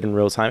got to see it in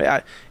real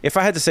time. If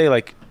I had to say,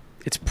 like,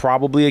 it's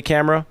probably a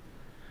camera,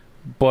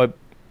 but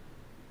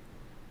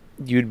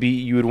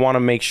you would want to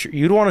make sure...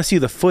 You'd want to see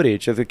the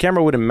footage. If the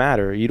camera wouldn't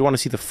matter, you'd want to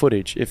see the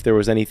footage if there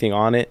was anything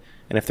on it,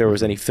 and if there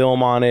was any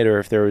film on it, or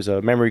if there was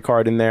a memory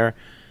card in there.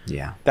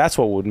 Yeah. That's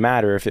what would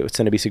matter if it was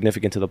going to be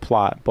significant to the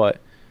plot. But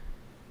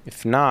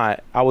if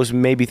not, I was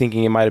maybe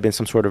thinking it might have been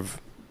some sort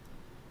of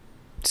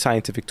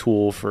scientific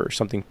tool for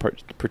something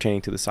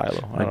pertaining to the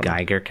silo. A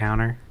Geiger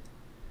counter?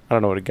 I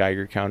don't know what a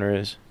Geiger counter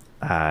is.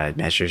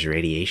 Measures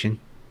radiation?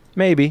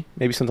 Maybe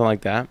something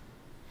like that.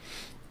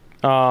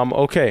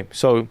 Okay,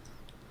 so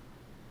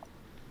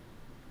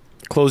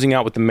closing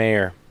out with the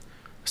mayor.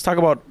 Let's talk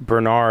about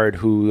Bernard,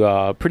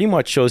 who pretty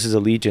much shows his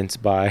allegiance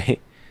by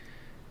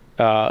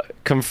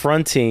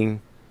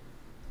confronting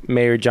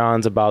Mayor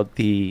Johns about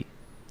the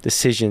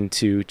decision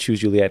to choose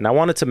Juliet. And I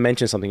wanted to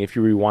mention something. If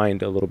you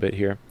rewind a little bit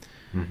here,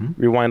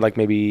 rewind like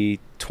maybe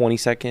 20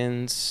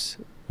 seconds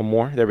or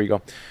more. There we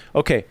go.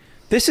 Okay,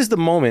 this is the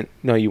moment.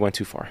 No, you went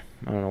too far.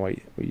 I don't know what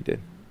you did.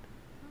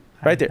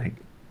 Right there.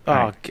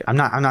 I'm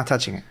not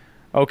touching it.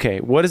 Okay,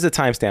 what is the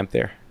timestamp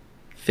there?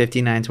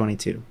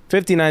 59:22.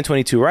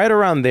 59:22. Right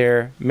around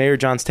there, Mayor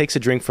Johns takes a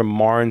drink from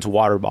Marne's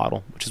water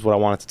bottle, which is what I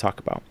wanted to talk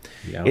about.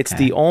 Yeah, It's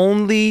the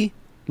only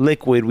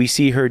liquid we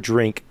see her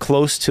drink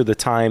close to the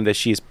time that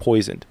she is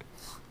poisoned.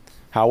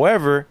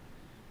 However,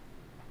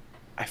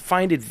 I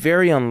find it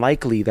very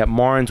unlikely that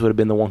Marnes would have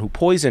been the one who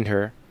poisoned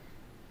her,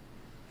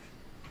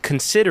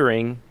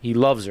 considering he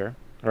loves her,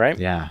 right?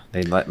 Yeah,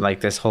 they like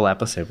this whole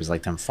episode was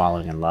like them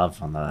falling in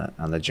love on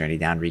the journey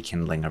down,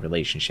 rekindling a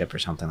relationship or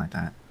something like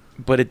that.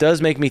 But it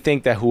does make me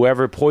think that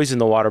whoever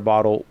poisoned the water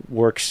bottle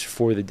works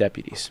for the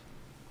deputies,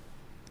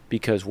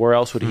 because where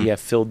else would he have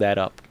filled that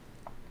up?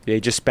 They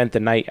just spent the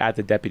night at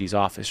the deputy's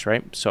office,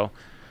 right? So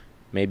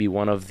maybe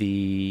one of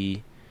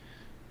the...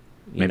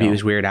 Maybe it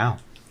was Weird Al.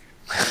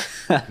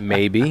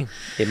 Maybe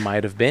it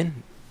might have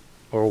been,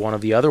 or one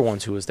of the other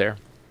ones who was there.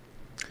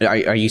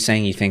 Are you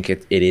saying you think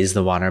it is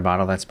the water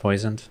bottle that's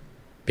poisoned?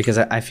 Because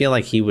I feel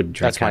like he would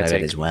drink out of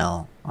it as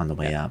well on the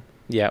way up.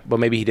 Yeah, but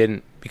maybe he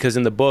didn't, because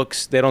in the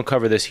books, they don't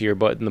cover this here,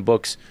 but in the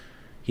books,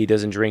 he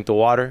doesn't drink the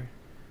water.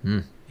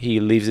 He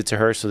leaves it to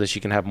her so that she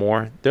can have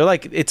more. They're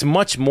like, it's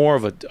much more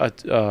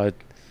of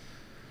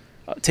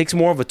takes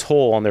more of a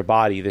toll on their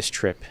body, this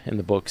trip, in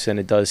the books than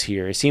it does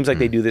here. It seems like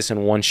they do this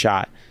in one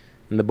shot.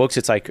 In the books,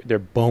 it's like their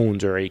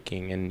bones are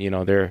aching, and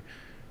they're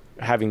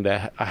having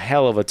a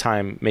hell of a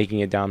time making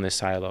it down this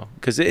silo,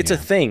 because it's a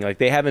thing. Like,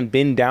 they haven't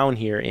been down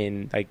here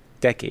in like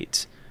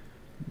decades.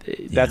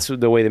 That's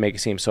the way they make it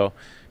seem. So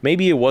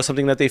maybe it was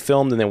something that they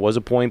filmed and there was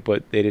a point,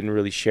 but they didn't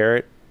really share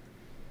it.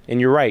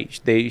 And you're right,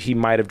 he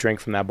might have drank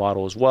from that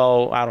bottle as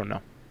well. I don't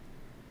know.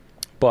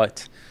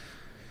 But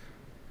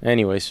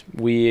anyways,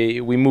 we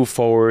move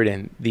forward,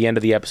 and the end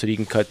of the episode, you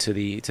can cut to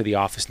the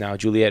office now.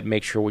 Juliet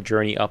makes her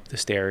journey up the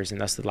stairs,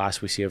 and that's the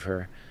last we see of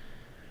her.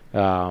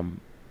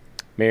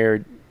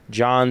 Mayor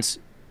Johns,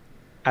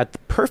 at the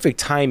perfect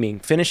timing,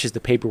 finishes the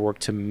paperwork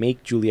to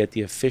make Juliet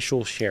the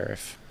official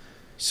sheriff,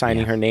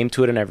 signing her name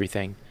to it and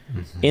everything,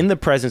 in the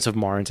presence of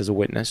Marnes as a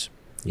witness,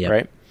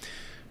 right?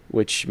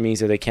 Which means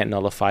that they can't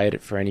nullify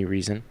it for any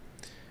reason.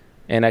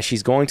 And as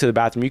she's going to the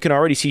bathroom, you can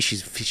already see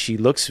she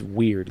looks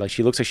weird. Like,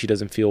 she looks like she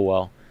doesn't feel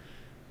well.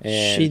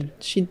 And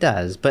she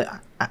does, but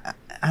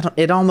I don't.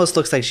 It almost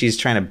looks like she's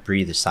trying to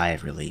breathe a sigh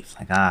of relief,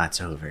 like it's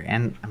over.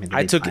 And I mean,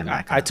 I took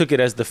it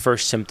as the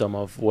first symptom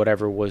of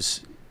whatever was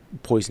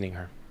poisoning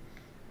her,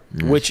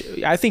 which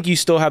I think you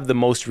still have the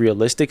most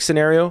realistic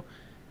scenario,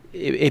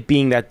 it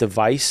being that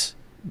device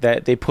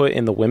that they put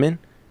in the women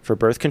for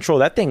birth control.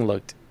 That thing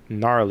looked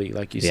gnarly,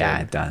 like you said. Yeah,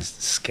 it does.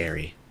 It's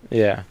scary.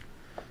 Yeah.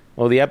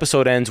 Well, the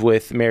episode ends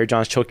with Mayor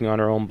Johns choking on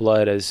her own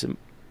blood as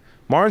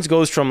Marnes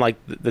goes from like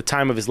the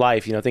time of his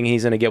life, thinking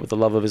he's going to get with the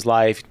love of his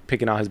life,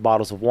 picking out his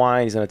bottles of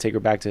wine. He's going to take her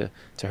back to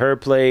her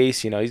place.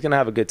 He's going to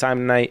have a good time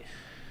tonight,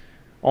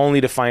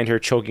 only to find her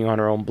choking on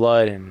her own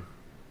blood. And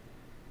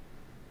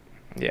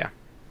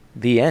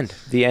the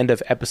end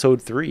of episode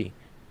 3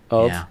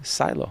 of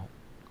Silo.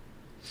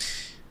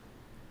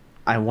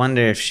 I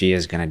wonder if she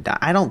is going to die.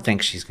 I don't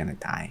think she's going to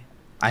die.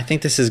 I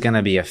think this is going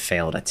to be a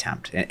failed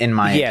attempt, in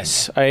my opinion.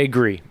 Yes, I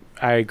agree.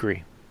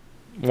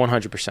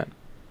 100%.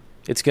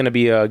 It's going to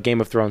be a Game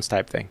of Thrones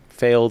type thing.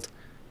 Failed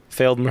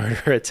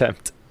murder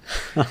attempt.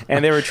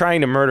 And they were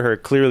trying to murder her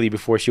clearly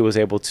before she was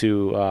able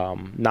to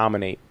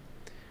nominate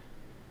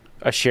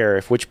a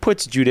sheriff, which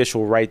puts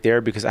judicial right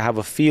there, because I have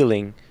a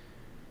feeling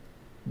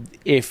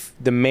if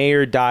the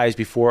mayor dies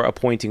before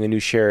appointing a new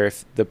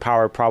sheriff, the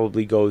power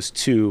probably goes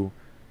to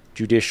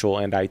judicial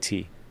and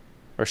IT,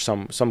 or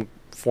some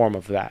form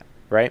of that,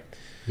 right?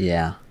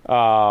 Yeah.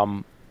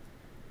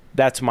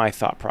 That's my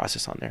thought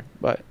process on there.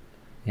 But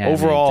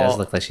overall, it does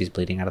look like she's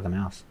bleeding out of the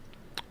mouth.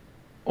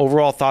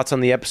 Overall thoughts on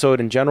the episode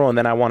in general, and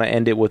then I want to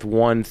end it with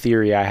one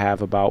theory I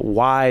have about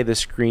why the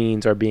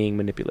screens are being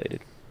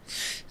manipulated.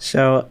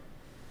 So,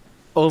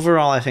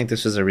 overall, I think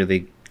this was a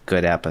really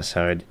good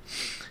episode.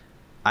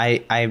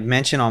 I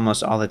mention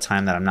almost all the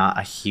time that I'm not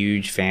a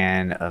huge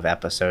fan of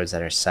episodes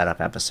that are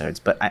setup episodes,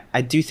 but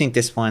I do think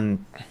this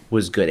one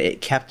was good.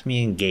 It kept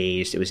me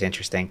engaged. It was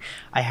interesting.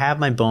 I have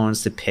my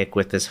bones to pick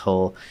with this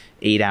whole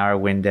 8-hour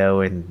window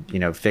and,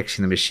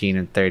 fixing the machine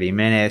in 30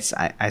 minutes.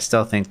 I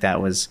still think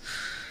that was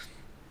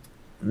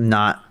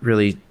not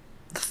really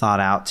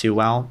thought out too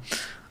well.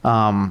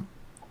 But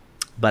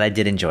I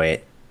did enjoy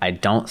it. I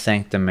don't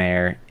think the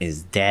mayor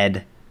is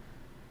dead.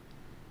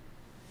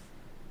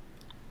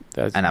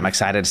 And I'm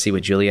excited to see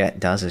what Juliet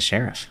does as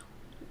sheriff.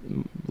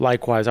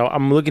 Likewise,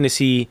 I'm looking to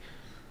see.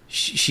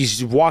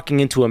 She's walking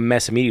into a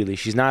mess immediately.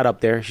 She's not up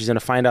there. She's going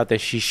to find out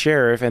that she's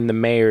sheriff and the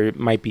mayor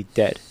might be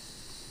dead.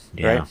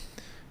 Yeah.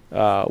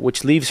 Right?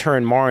 Which leaves her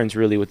and Marnes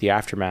really with the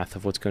aftermath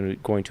of what's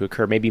going to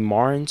occur. Maybe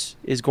Marnes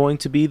is going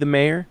to be the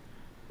mayor,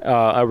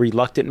 a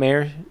reluctant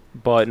mayor,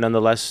 but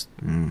nonetheless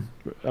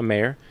a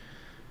mayor.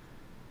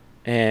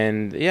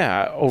 And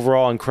yeah,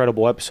 overall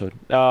incredible episode.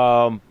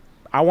 I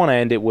want to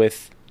end it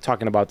with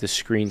talking about this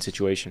screen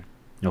situation.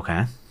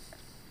 Okay.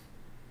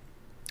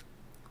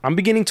 I'm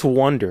beginning to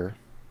wonder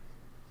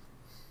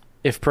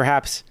if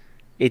perhaps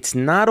it's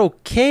not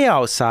okay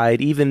outside,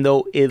 even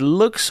though it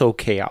looks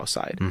okay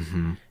outside.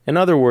 Mm-hmm. In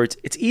other words,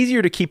 it's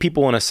easier to keep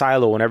people in a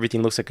silo when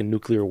everything looks like a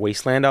nuclear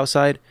wasteland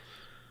outside.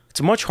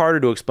 It's much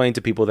harder to explain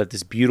to people that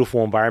this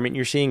beautiful environment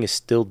you're seeing is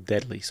still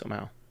deadly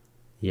somehow.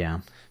 Yeah.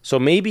 So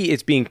maybe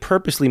it's being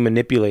purposely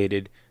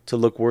manipulated to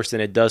look worse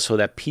than it does so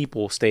that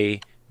people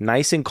stay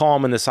nice and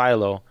calm in the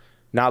silo,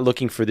 not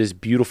looking for this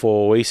beautiful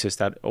oasis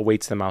that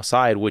awaits them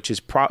outside, which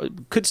is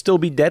could still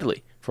be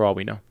deadly for all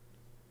we know.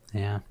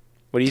 Yeah.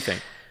 What do you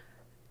think?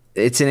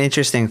 It's an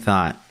interesting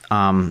thought.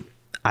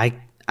 I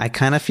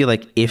kind of feel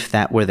like if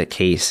that were the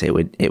case, it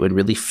would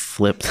really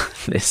flip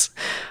this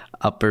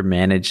upper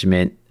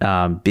management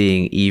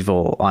being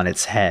evil on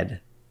its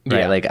head, right?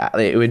 Yeah. Like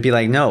it would be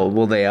like, no,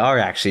 well, they are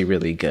actually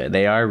really good.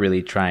 They are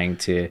really trying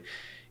to,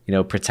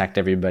 protect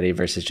everybody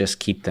versus just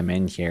keep them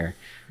in here.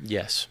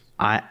 Yes.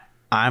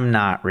 I'm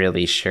not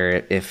really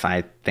sure if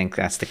I think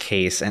that's the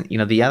case. And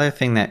the other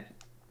thing that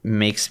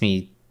makes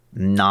me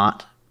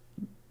not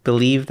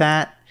believe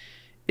that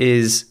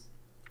is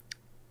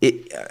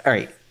it. All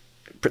right,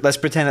 let's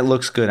pretend it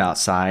looks good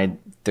outside.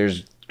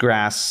 There's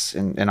grass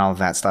and all of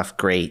that stuff.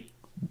 Great.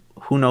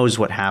 Who knows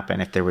what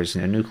happened if there was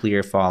a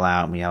nuclear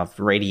fallout and we have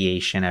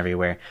radiation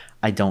everywhere?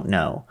 I don't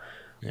know.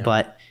 Yeah.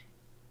 But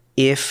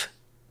if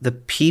the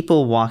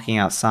people walking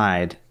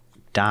outside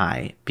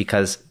die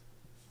because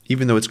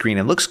even though it's green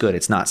and looks good,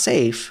 it's not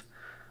safe,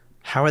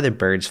 how are there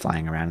birds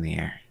flying around in the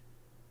air?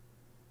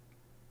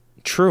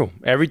 True.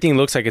 Everything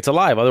looks like it's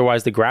alive.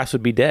 Otherwise, the grass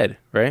would be dead,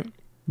 right?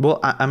 Well,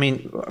 I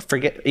mean,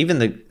 forget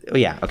even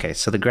okay,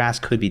 so the grass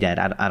could be dead.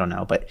 I don't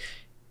know. But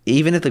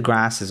even if the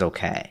grass is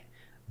okay,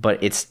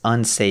 but it's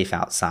unsafe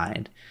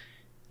outside,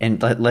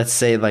 and let's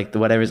say like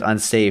whatever's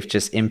unsafe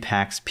just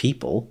impacts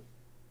people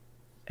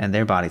and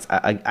their bodies,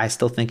 I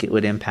still think it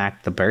would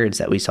impact the birds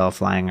that we saw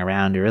flying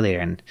around earlier.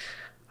 And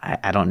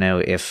I don't know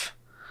if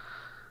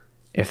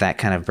that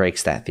kind of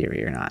breaks that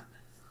theory or not.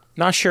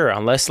 Not sure,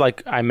 unless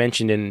like I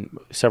mentioned in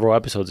several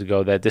episodes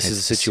ago that this is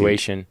a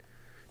situation.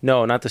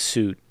 No, not the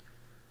suit.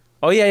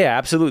 Oh yeah,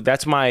 absolutely.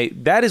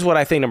 That is what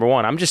I think. Number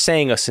one, I'm just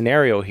saying a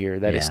scenario here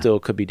that it still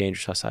could be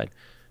dangerous outside.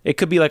 It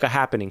could be like a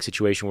happening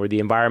situation where the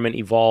environment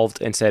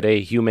evolved and said,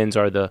 hey, humans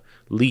are the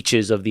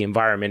leeches of the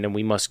environment and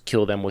we must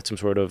kill them with some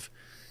sort of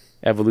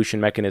evolution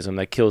mechanism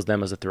that kills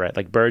them as a threat.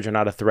 Like birds are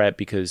not a threat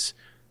because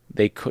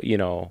they could,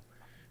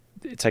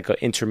 it's like an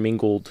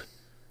intermingled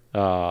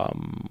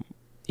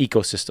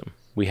ecosystem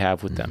we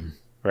have with them,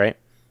 right?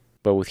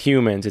 But with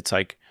humans, it's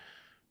like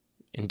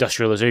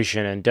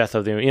industrialization and death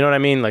of the, you know what I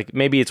mean? Like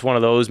maybe it's one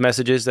of those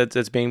messages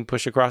that's being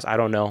pushed across. I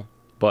don't know,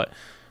 but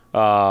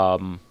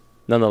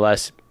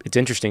nonetheless, it's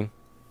interesting.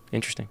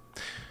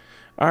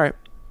 All right,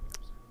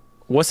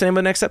 what's the name of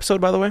the next episode,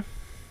 by the way?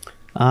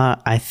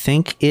 I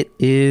think it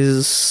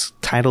is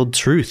titled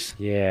Truth.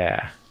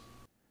 Yeah.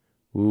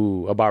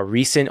 Ooh, about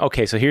recent.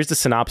 Okay, so here's the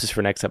synopsis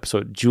for next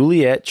episode.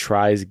 Juliet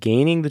tries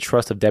gaining the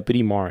trust of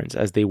Deputy Marnes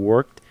as they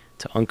worked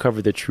to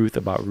uncover the truth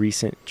about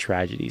recent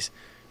tragedies.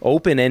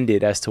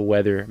 Open-ended as to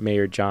whether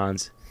Mayor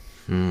Johns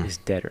is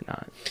dead or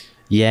not.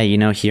 Yeah,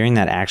 hearing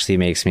that actually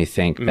makes me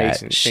think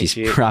that she's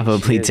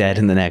probably dead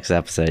in the next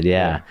episode.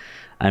 Yeah.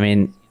 I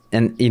mean,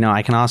 and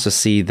I can also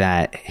see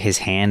that his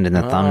hand in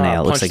the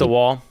thumbnail looks like the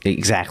wall.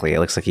 Exactly. It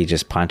looks like he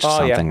just punched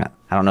something. Yeah.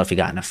 I don't know if he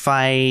got in a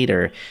fight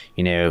or,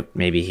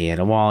 maybe he hit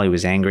a wall. He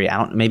was angry.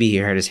 Maybe he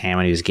hurt his hand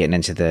when he was getting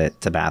into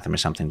the bathroom or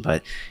something,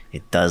 but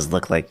it does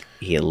look like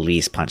he at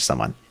least punched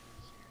someone.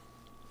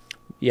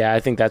 Yeah,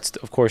 I think that's,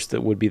 of course,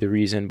 that would be the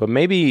reason. But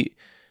maybe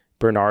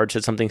Bernard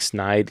said something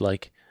snide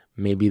like,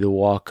 maybe the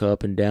walk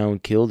up and down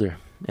killed her.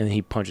 And then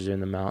he punches him in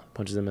the mouth.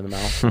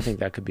 I think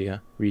that could be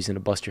a reason to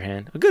bust your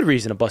hand. A good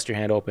reason to bust your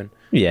hand open.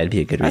 Yeah, it'd be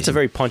a good reason. That's a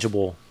very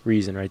punchable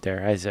reason right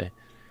there, I'd say.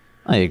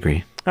 I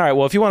agree. All right,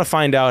 well, if you want to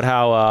find out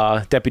how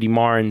Deputy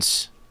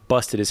Marnes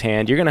busted his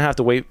hand, you're going to have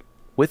to wait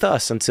with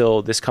us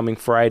until this coming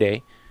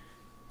Friday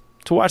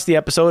to watch the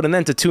episode and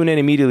then to tune in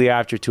immediately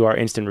after to our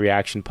instant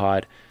reaction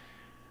pod,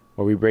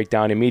 where we break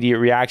down immediate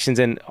reactions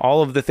and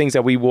all of the things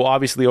that we will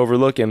obviously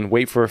overlook and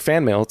wait for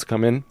fan mail to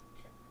come in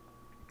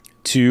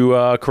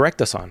to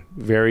correct us on.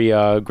 Very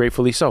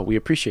gratefully so. We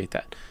appreciate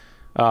that.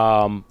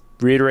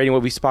 Reiterating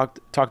what we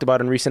talked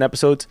about in recent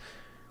episodes,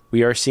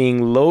 we are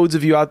seeing loads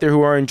of you out there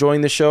who are enjoying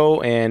the show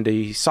and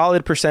a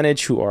solid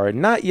percentage who are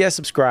not yet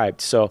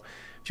subscribed. So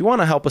if you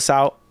want to help us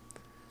out,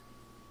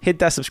 hit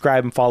that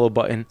subscribe and follow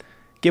button.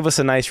 Give us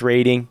a nice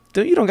rating.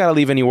 You don't got to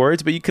leave any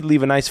words, but you could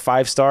leave a nice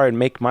 5-star and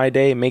make my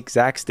day, make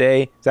Zach's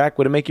day. Zach,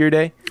 would it make your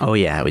day? Oh,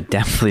 yeah, it would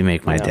definitely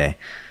make my day.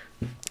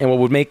 And what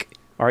would make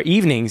our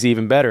evenings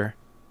even better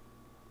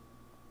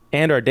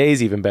and our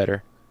days even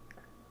better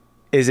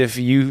is if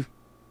you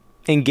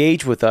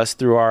engage with us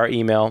through our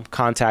email,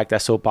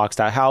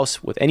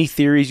 contact@soapbox.house, with any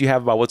theories you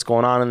have about what's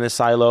going on in this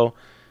silo,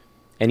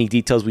 any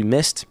details we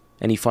missed,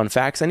 any fun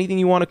facts, anything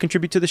you want to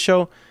contribute to the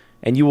show,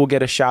 and you will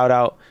get a shout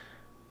out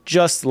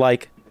just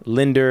like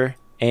Linder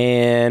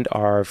and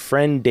our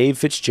friend Dave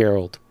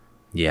Fitzgerald.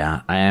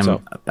 Yeah,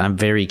 I'm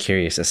very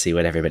curious to see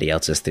what everybody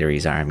else's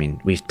theories are. I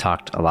mean, we've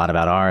talked a lot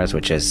about ours,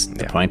 which is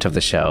the point of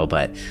the show,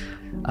 but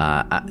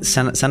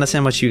send us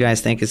in what you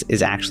guys think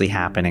is actually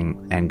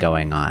happening and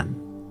going on.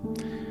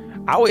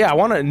 I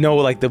want to know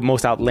like the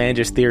most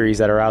outlandish theories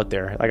that are out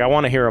there. Like I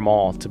want to hear them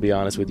all, to be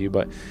honest with you.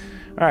 But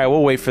all right,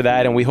 we'll wait for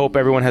that, and we hope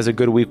everyone has a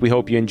good week. We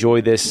hope you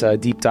enjoy this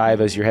deep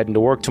dive as you're heading to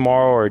work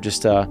tomorrow, or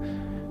just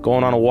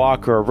going on a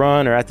walk or a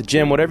run or at the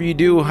gym. Whatever you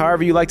do,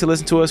 however you like to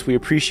listen to us, we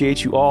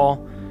appreciate you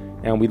all,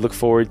 and we look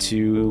forward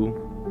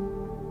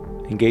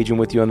to engaging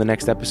with you on the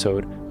next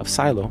episode of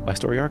Silo by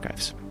Story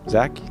Archives.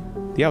 Zach,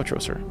 the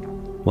outro, sir.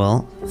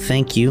 Well,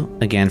 thank you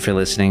again for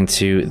listening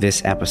to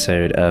this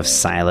episode of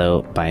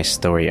Silo by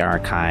Story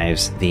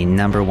Archives, the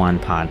 #1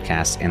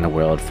 podcast in the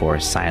world for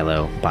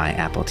Silo by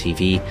Apple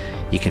TV.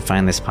 You can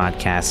find this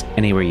podcast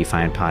anywhere you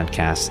find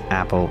podcasts,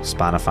 Apple,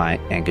 Spotify,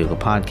 and Google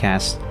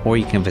Podcasts, or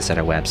you can visit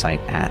our website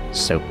at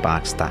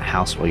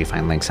soapbox.house, where you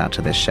find links out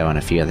to this show and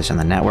a few others on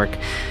the network.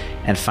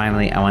 And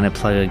finally, I want to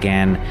plug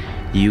again,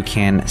 you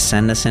can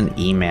send us an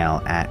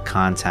email at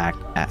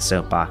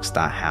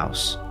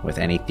contact@soapbox.house with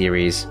any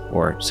theories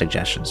or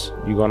suggestions.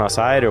 You going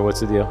outside, or what's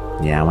the deal?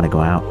 Yeah, I want to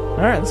go out. All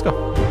right, let's go.